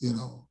 you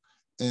know.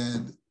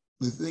 And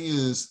the thing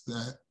is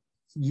that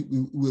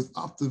with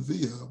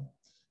Optavia,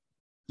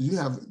 you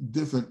have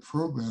different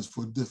programs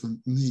for different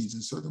needs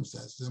and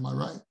circumstances. Am I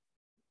right?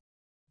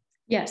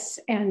 Yes,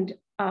 and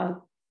I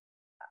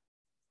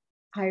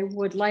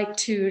would like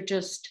to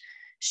just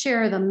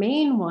share the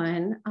main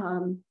one.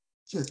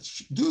 Yeah,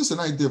 give us an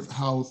idea of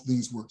how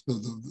things work.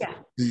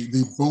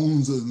 The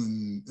bones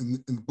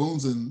and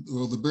bones and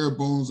the bare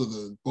bones, or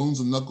the bones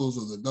and knuckles,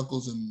 or the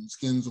knuckles and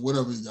skins, or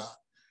whatever you got.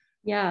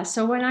 Yeah.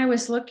 So when I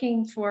was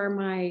looking for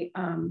my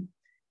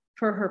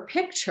for her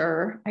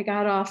picture, I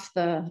got off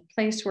the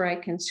place where I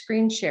can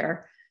screen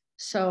share.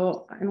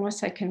 So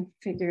unless I can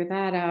figure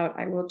that out,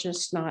 I will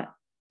just not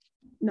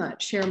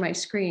share my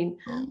screen.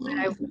 But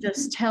I will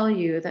just tell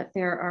you that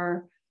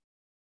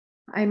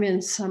I'm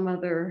in some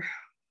other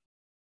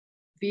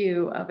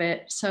view of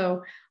it.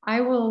 So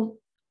I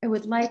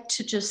would like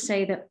to just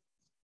say that,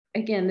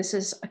 again, this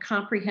is a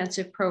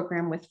comprehensive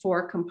program with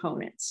 4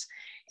 components.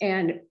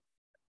 And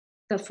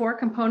the 4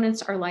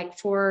 components are like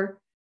 4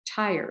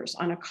 tires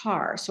on a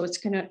car. So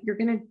you're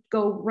gonna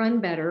go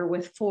run better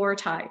with 4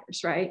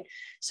 tires, right?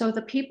 So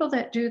the people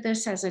that do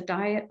this as a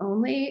diet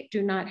only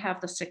do not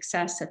have the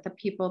success that the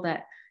people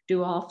that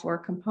do all 4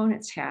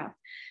 components have.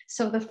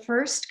 So the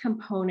first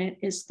component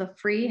is the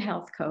free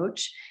health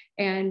coach.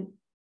 And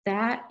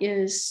that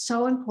is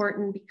so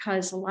important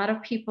because a lot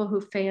of people who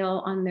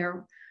fail on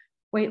their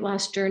weight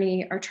loss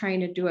journey are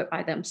trying to do it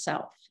by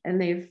themselves. And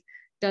they've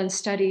done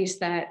studies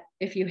that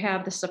if you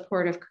have the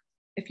support of,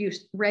 if you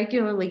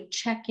regularly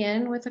check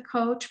in with a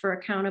coach for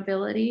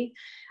accountability,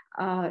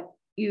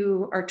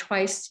 you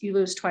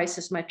lose twice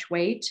as much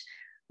weight.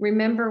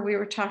 Remember, we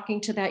were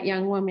talking to that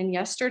young woman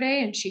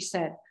yesterday, and she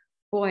said,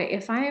 boy,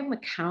 if I am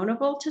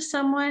accountable to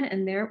someone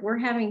and we're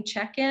having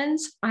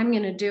check-ins, I'm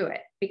going to do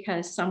it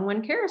because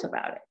someone cares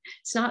about it.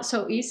 It's not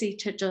so easy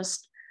to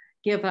just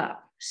give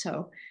up.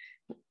 So,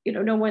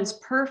 no one's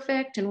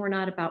perfect, and we're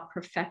not about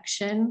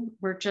perfection.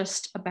 We're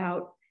just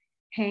about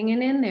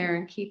hanging in there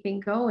and keeping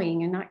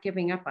going and not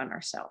giving up on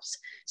ourselves.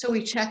 So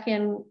we check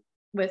in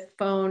with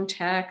phone,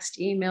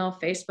 text, email,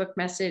 Facebook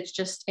message,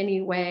 just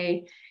any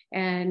way.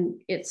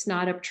 And it's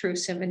not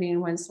obtrusive in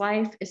anyone's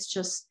life. It's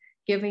just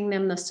giving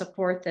them the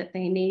support that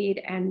they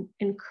need and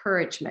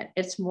encouragement.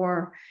 It's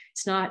all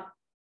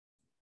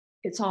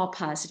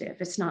positive.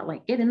 It's not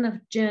like get in the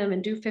gym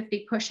and do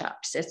 50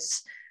 push-ups.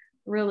 It's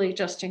really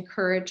just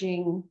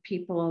encouraging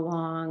people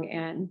along,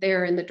 and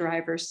they're in the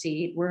driver's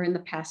seat. We're in the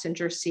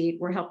passenger seat.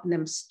 We're helping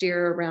them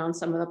steer around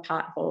some of the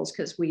potholes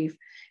because we've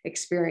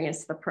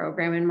experienced the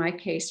program, in my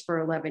case, for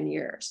 11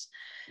 years.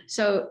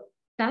 So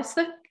that's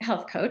the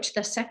health coach.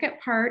 The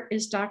second part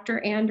is Dr.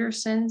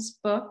 Anderson's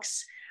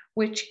books,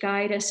 which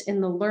guide us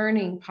in the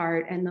learning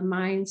part and the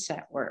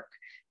mindset work.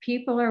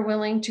 People are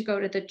willing to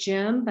go to the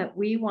gym, but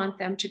we want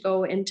them to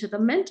go into the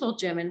mental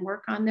gym and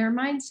work on their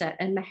mindset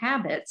and the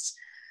habits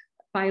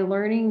by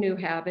learning new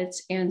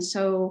habits. And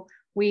so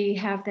we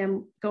have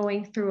them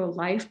going through a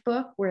life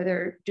book where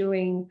they're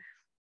doing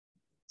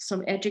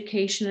some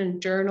education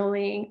and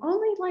journaling,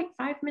 only like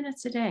 5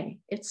 minutes a day.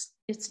 It's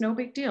no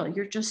big deal.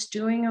 You're just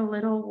doing a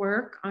little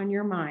work on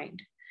your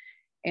mind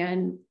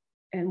and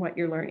what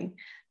you're learning.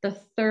 The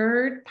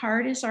third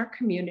part is our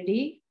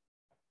community.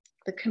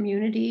 The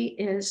community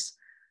is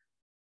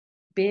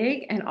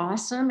big and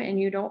awesome, and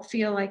you don't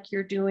feel like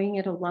you're doing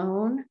it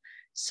alone.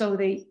 So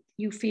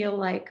you feel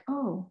like,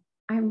 oh,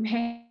 I'm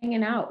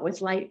hanging out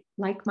with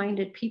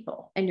like-minded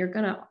people, and you're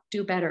gonna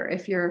do better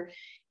if you're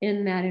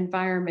in that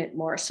environment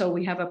more. So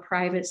we have a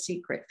private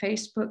secret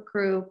Facebook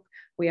group.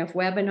 We have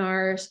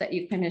webinars that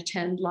you can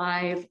attend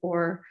live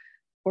or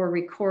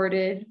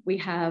recorded. We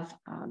have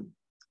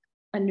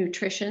a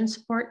nutrition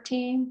support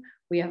team.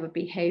 We have a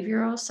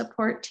behavioral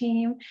support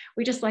team.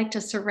 We just like to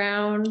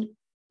surround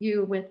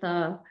you with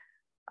like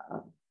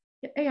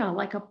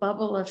a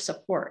bubble of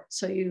support.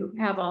 So you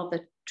have all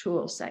the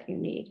tools that you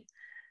need.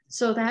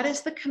 So that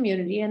is the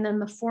community. And then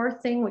the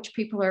fourth thing, which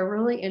people are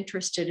really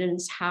interested in,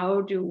 is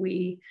how do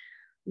we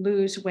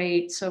lose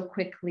weight so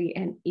quickly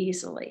and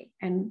easily?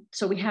 And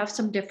so we have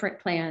some different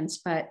plans,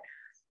 but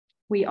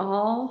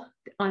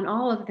on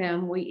all of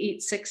them, we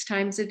eat 6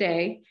 times a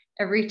day.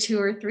 every 2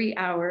 or 3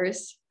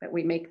 hours, but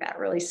we make that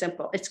really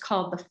simple. It's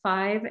called the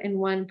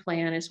 5-in-1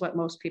 plan is what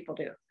most people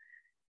do.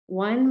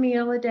 1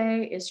 meal a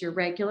day is your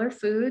regular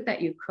food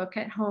that you cook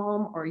at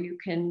home or you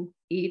can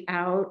eat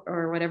out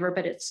or whatever,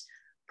 but it's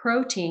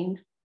protein.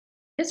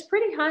 It's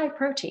pretty high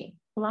protein,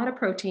 a lot of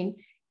protein,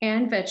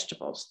 and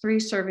vegetables, 3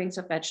 servings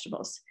of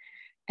vegetables.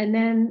 And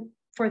then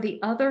for the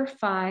other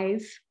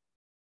 5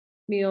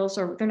 meals,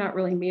 or they're not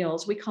really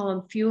meals, we call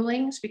them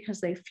fuelings because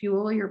they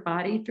fuel your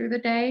body through the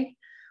day.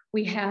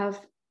 We have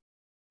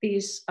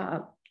these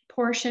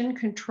portion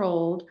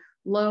controlled,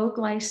 low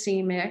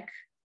glycemic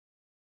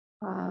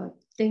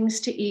things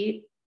to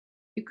eat.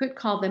 You could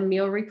call them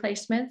meal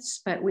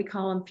replacements, but we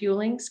call them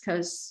fuelings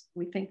because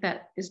we think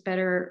that is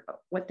better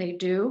what they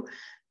do.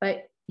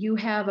 But you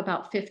have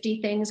about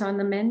 50 things on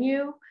the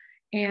menu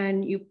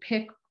and you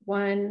pick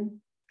one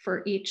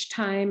for each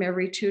time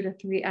every 2 to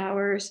 3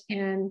 hours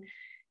and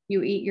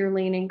you eat your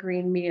lean and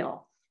green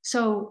meal.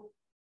 So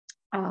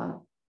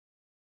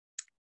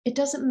it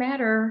doesn't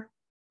matter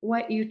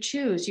what you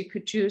choose. You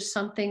could choose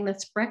something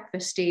that's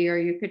breakfasty, or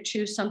you could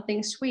choose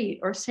something sweet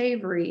or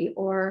savory,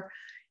 or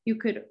you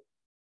could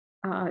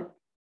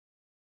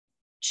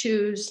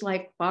choose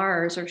like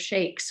bars or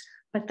shakes.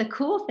 But the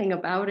cool thing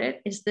about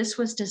it is this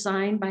was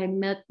designed by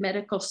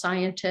medical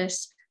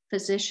scientists,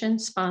 physician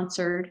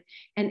sponsored,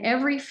 and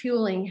every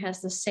fueling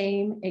has the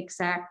same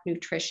exact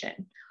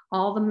nutrition.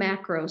 All the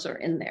macros are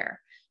in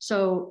there.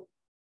 So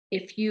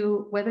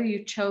whether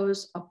you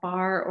chose a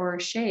bar or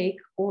a shake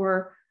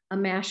or a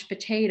mashed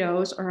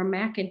potatoes or a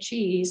mac and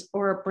cheese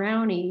or a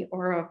brownie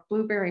or a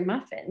blueberry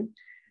muffin,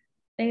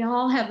 they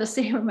all have the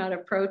same amount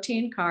of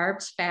protein,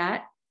 carbs,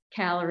 fat,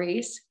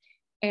 calories,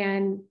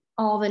 and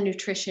all the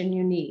nutrition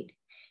you need.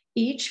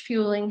 Each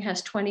fueling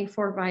has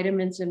 24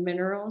 vitamins and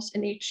minerals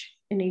in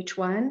each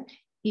one.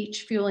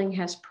 Each fueling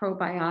has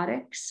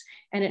probiotics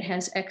and it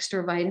has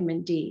extra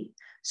vitamin D.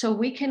 So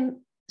we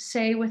can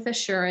say with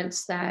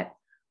assurance that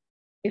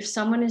if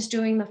someone is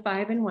doing the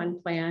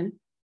 5-in-1 plan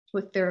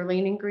with their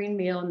lean and green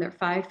meal and their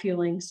 5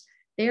 fuelings,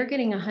 they are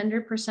getting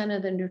 100%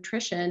 of the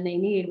nutrition they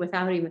need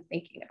without even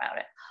thinking about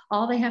it.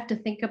 All they have to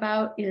think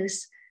about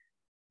is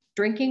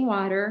drinking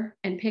water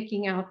and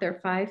picking out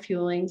their 5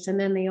 fuelings. And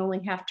then they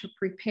only have to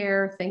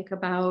prepare, think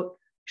about,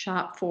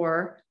 shop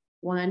for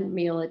 1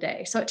 meal a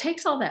day. So it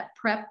takes all that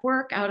prep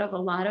work out of a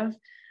lot of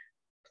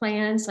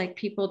plans. Like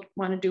people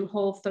want to do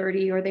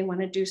Whole30 or they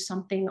want to do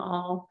something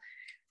all,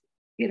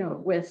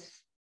 with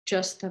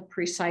just the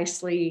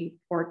precisely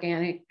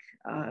organic,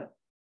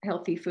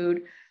 healthy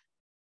food.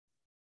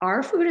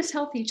 Our food is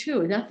healthy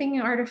too,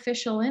 nothing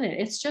artificial in it.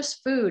 It's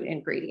just food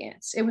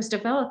ingredients. It was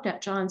developed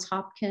at Johns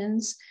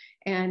Hopkins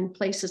and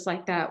places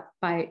like that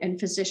and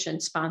physician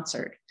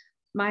sponsored.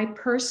 My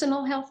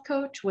personal health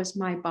coach was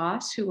my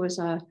boss, she was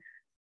a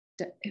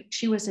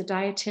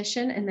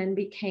dietitian and then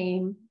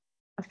became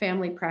a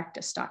family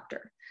practice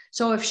doctor.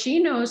 So if she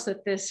knows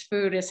that this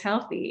food is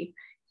healthy,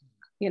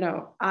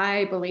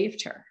 I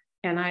believed her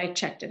and I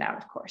checked it out,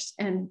 of course,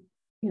 and,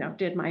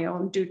 did my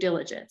own due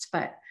diligence,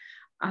 but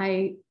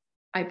I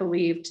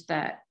believed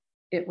that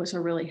it was a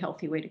really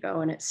healthy way to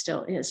go, and it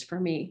still is for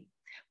me.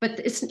 But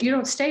you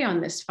don't stay on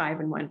this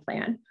 5-in-1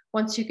 plan.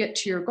 Once you get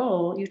to your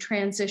goal, you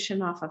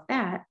transition off of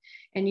that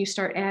and you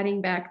start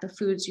adding back the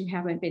foods you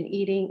haven't been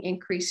eating,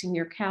 increasing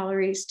your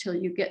calories till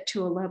you get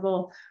to a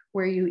level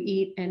where you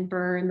eat and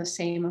burn the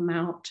same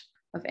amount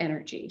of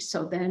energy.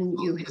 So then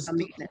you have a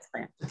maintenance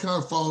plan. It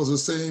kind of follows the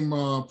same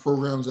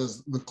programs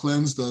as the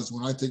cleanse does.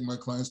 When I take my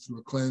clients through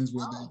a cleanse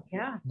where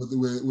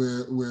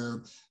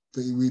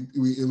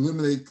we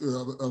eliminate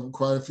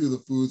quite a few of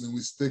the foods and we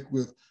stick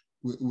with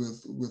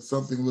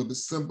something a little bit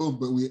simple,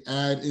 but we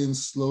add in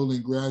slowly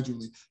and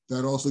gradually.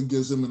 That also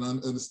gives them an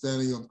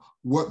understanding of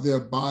what their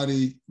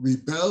body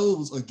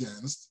rebels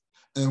against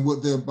and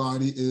what their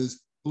body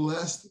is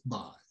blessed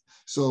by.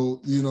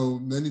 So,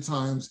 many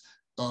times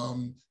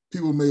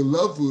people may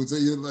love foods.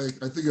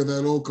 I think of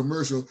that old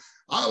commercial,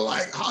 I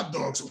like hot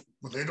dogs,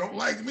 but they don't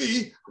like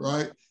me,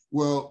 right?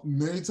 Well,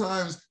 many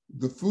times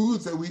the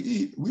foods that we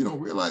eat, we don't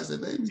realize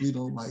that they really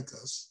don't like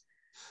us.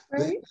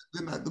 Right.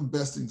 They're not the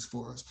best things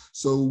for us.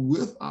 So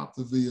with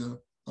Optavia,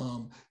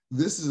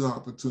 this is an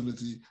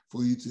opportunity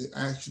for you to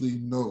actually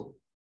know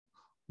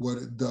what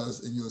it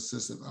does in your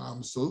system.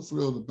 I'm so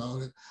thrilled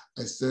about it.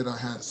 I said I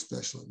had a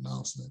special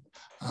announcement.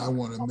 I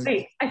want to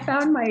make. I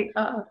found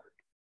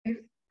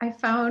I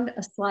found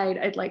a slide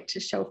I'd like to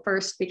show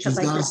first because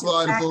I got a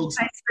slide, folks.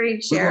 My screen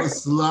share. We're going to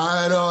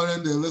slide on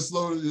in there. Let's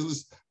load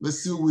it. Let's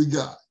see what we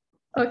got.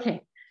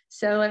 Okay,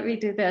 so let me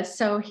do this.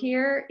 So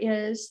here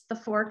is the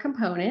 4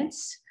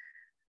 components.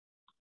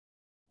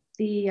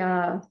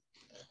 The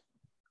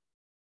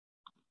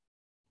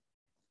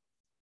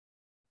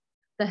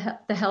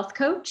health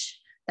coach,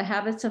 the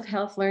habits of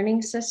health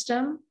learning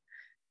system,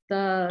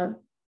 the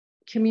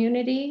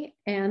community,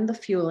 and the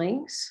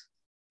fuelings.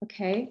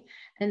 Okay,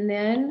 and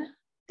then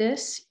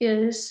this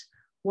is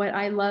what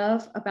I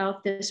love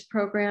about this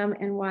program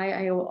and why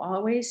I will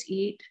always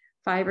eat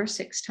 5 or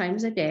 6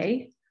 times a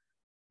day.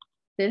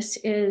 This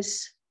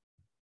is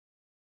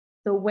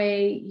the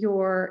way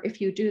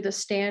if you do the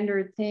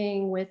standard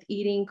thing with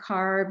eating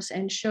carbs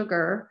and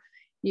sugar,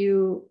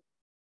 you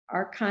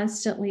are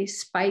constantly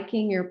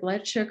spiking your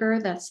blood sugar.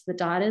 That's the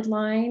dotted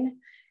line.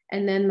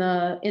 And then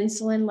the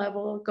insulin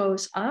level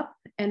goes up,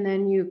 and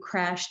then you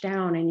crash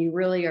down and you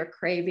really are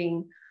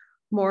craving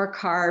more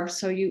carbs.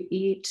 So you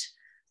eat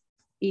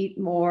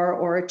more,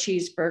 or a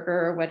cheeseburger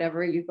or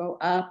whatever, you go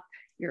up,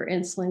 your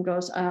insulin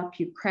goes up,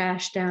 you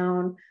crash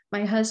down.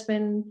 My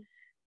husband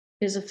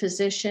is a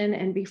physician,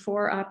 and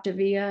before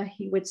Optavia,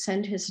 he would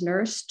send his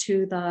nurse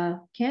to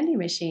the candy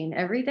machine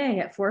every day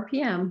at 4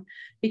 p.m.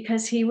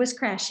 because he was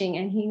crashing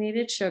and he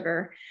needed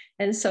sugar.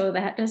 And so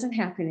that doesn't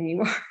happen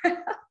anymore.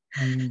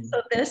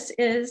 So this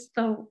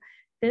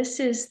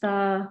is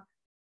the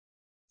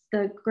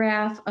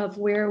graph of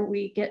where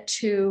we get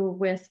to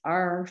with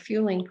our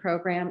fueling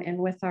program and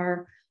with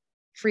our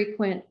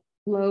frequent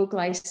low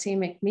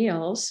glycemic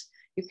meals.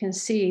 You can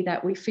see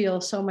that we feel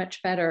so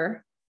much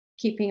better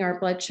keeping our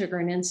blood sugar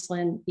and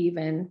insulin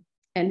even.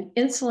 And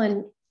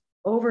insulin,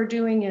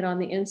 overdoing it on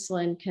the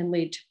insulin can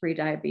lead to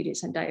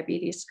prediabetes and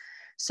diabetes.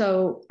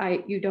 So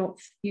you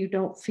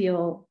don't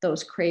feel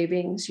those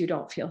cravings, you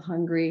don't feel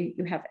hungry,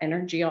 you have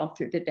energy all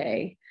through the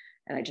day.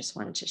 And I just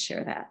wanted to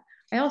share that.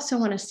 I also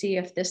want to see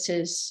if this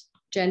is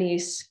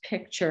Jenny's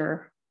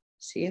picture,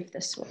 see if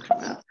this will come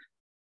up.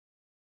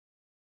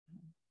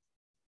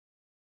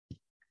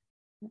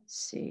 Let's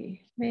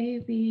see,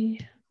 maybe.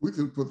 We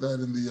can put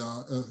that in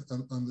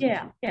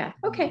the, yeah,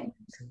 okay.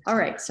 All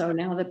right, so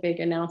now the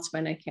big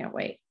announcement, I can't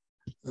wait.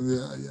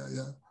 Yeah.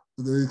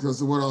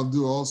 Because what I'll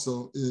do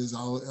also is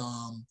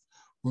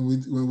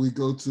when we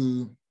go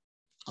to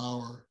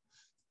our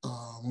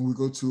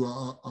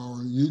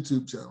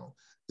YouTube channel,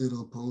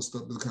 it'll post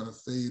up, it'll kind of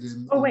fade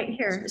in. Oh wait,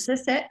 here, is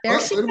this it? There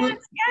she is,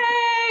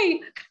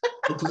 yay!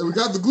 Okay, we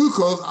got the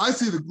glucose. I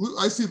see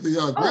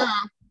the graph.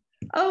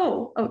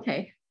 Oh,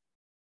 okay.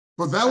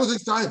 But that was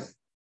exciting.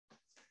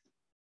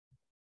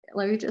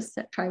 Let me just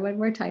try one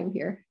more time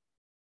here.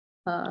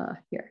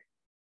 Here,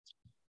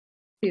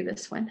 see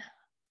this one.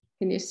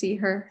 Can you see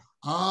her?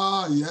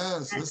 Ah,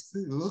 yes. Let's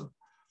see. Look.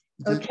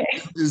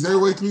 Okay. Is there a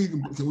way can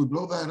we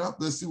blow that up?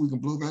 Let's see. We can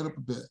blow that up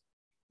a bit.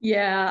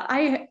 Yeah,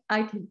 I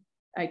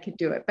could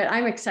do it, but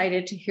I'm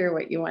excited to hear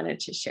what you wanted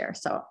to share.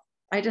 So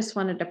I just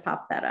wanted to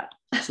pop that up.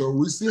 So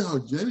we see how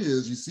Jenny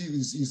is.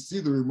 You see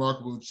the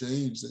remarkable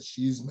change that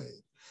she's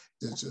made.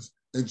 It's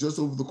just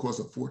over the course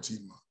of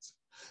 14 months.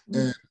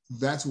 And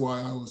that's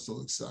why I was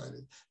so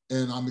excited.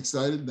 And I'm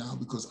excited now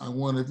because I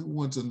want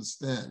everyone to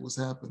understand what's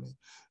happening.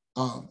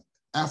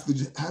 After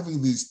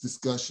having these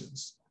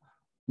discussions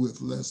with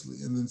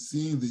Leslie and then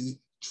seeing the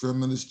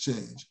tremendous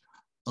change,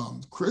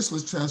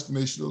 Chrysalis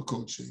Transformational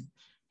Coaching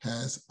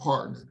has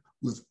partnered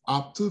with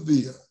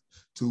Optavia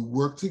to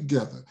work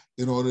together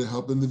in order to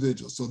help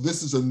individuals. So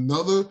this is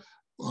another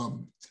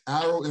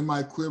arrow in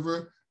my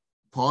quiver,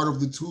 part of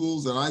the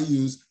tools that I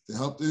use to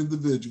help the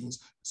individuals.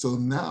 So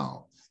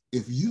now,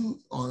 if you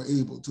are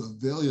able to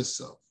avail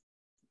yourself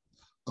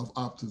of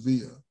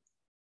Optavia,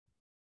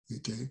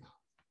 okay,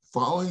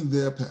 following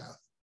their path,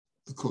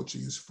 the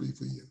coaching is free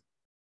for you.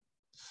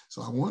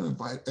 So I want to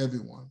invite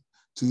everyone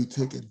to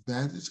take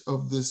advantage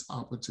of this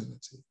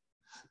opportunity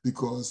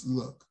because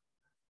look,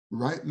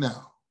 right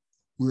now,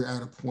 we're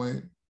at a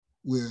point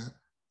where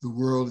the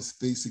world is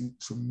facing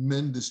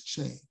tremendous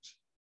change.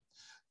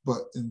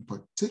 But in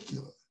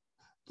particular,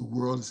 the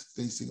world is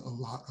facing a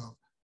lot of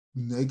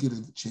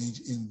negative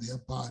change in their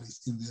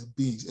bodies, in their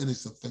beings, and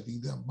it's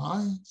affecting their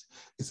minds,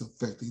 it's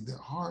affecting their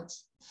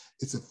hearts,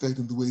 it's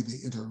affecting the way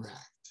they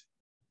interact.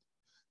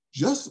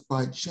 Just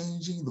by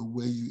changing the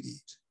way you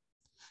eat,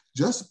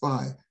 just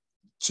by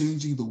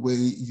changing the way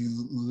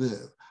you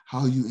live,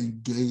 how you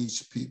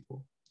engage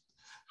people,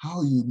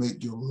 how you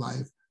make your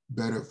life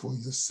better for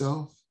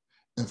yourself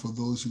and for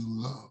those you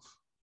love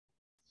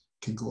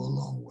can go a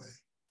long way.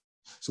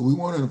 So we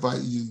want to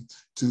invite you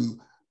to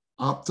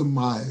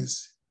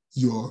optimize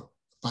your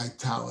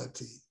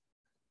vitality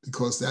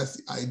because that's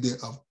the idea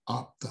of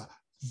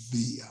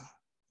Optavia.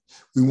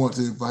 We want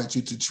to invite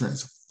you to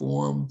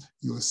transform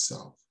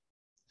yourself.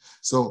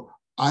 So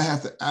I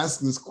have to ask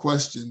this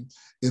question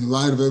in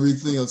light of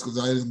everything else because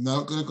I am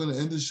not going to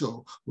end the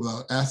show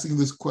without asking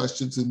this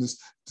question to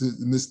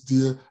Miss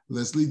dear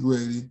Leslie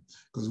Grady,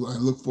 because I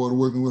look forward to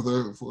working with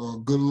her for a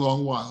good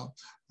long while.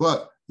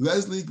 But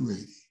Leslie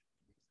Grady,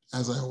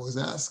 as I always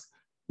ask,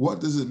 what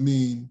does it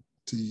mean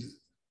to you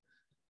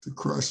to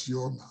crush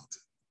your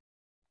mountain?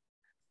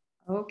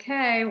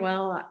 Okay,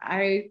 well,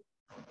 I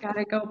got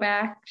to go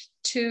back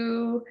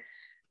to,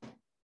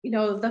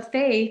 the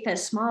faith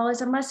as small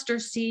as a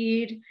mustard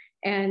seed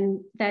and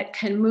that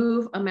can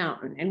move a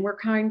mountain. And we're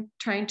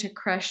trying to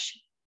crush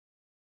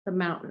the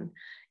mountain.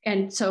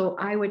 And so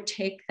I would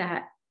take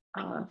that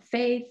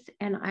faith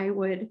and I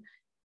would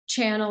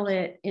channel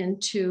it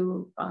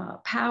into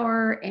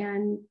power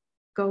and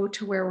go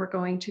to where we're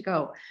going to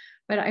go.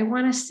 But I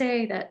want to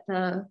say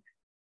that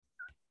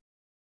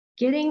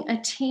getting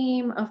a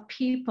team of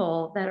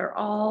people that are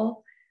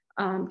all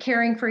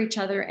caring for each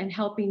other and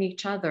helping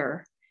each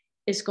other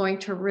is going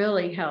to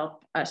really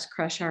help us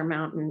crush our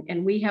mountain.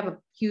 And we have a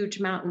huge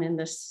mountain in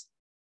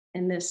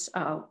this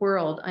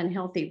world,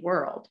 unhealthy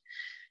world.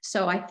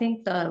 So I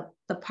think the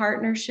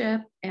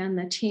partnership and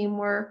the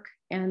teamwork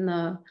and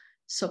the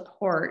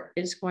support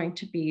is going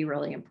to be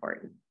really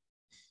important.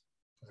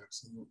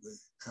 Absolutely,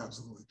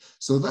 absolutely.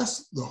 So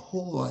that's the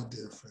whole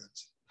idea,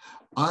 friends.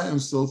 I am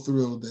so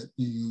thrilled that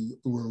you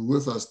were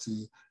with us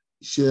to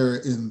share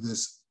in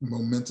this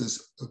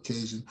momentous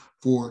occasion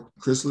for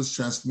Chrysalis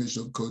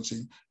Transformational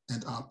Coaching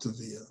and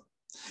Optavia.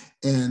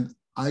 And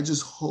I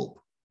just hope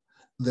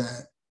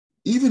that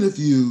even if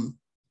you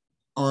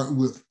aren't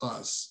with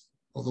us,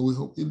 although we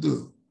hope you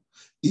do,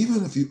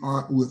 even if you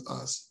aren't with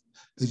us,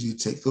 that you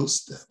take those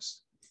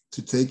steps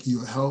to take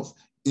your health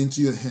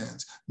into your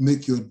hands,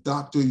 make your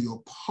doctor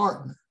your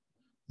partner,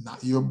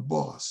 not your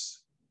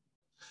boss,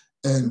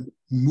 and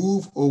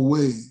move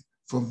away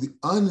from the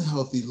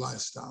unhealthy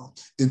lifestyle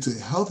into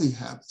healthy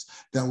habits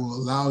that will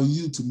allow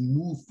you to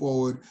move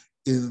forward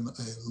in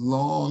a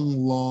long,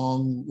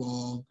 long,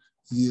 long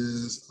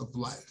years of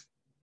life.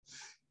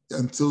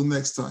 Until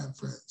next time,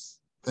 friends,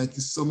 thank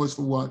you so much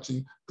for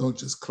watching. Don't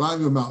just climb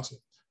your mountain,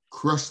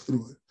 crush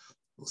through it.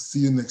 We'll see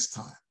you next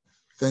time.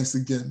 Thanks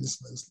again, Ms.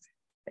 Leslie.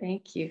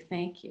 Thank you.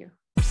 Thank you.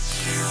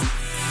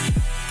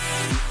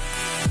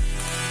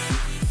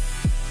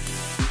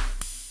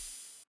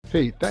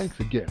 Hey, thanks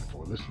again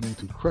for listening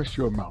to Crush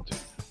Your Mountain.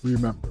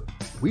 Remember,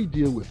 we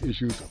deal with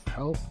issues of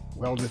health,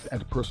 wellness,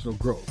 and personal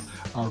growth.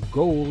 Our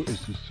goal is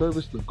to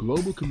service the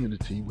global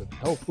community with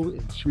helpful,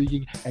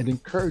 intriguing, and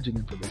encouraging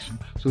information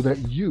so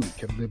that you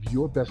can live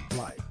your best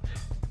life.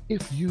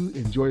 If you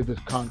enjoy this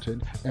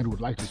content and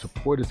would like to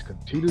support its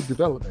continued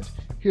development,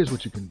 here's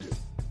what you can do.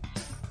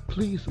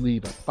 Please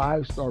leave a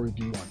 5-star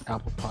review on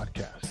Apple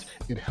Podcasts.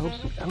 It helps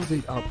to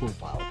elevate our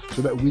profile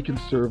so that we can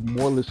serve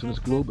more listeners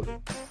globally.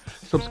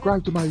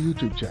 Subscribe to my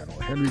YouTube channel,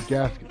 Henry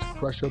Gaskins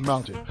Crush Your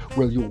Mountain,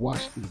 where you'll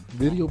watch the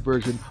video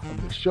version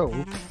of the show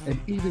and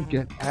even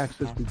get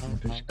access to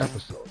vintage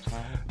episodes.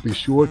 Be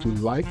sure to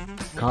like,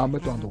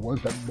 comment on the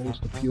ones that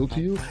most appeal to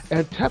you,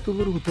 and tap the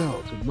little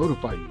bell to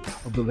notify you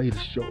of the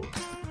latest shows.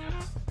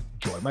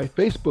 Join my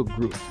Facebook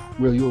group,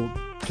 where you'll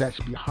catch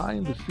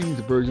behind-the-scenes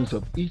versions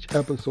of each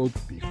episode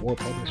before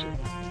publishing.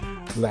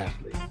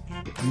 Lastly,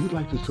 if you'd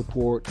like to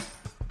support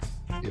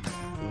in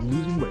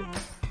losing weight,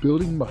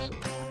 building muscle,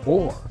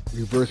 or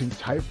reversing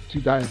type 2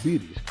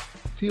 diabetes,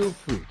 feel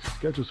free to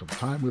schedule some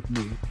time with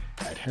me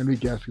at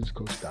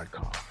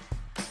henrygaskinscoach.com.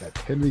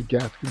 That's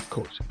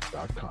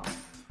henrygaskinscoach.com.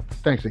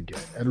 Thanks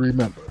again, and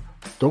remember,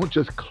 don't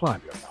just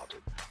climb your mountain,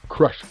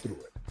 crush through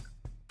it.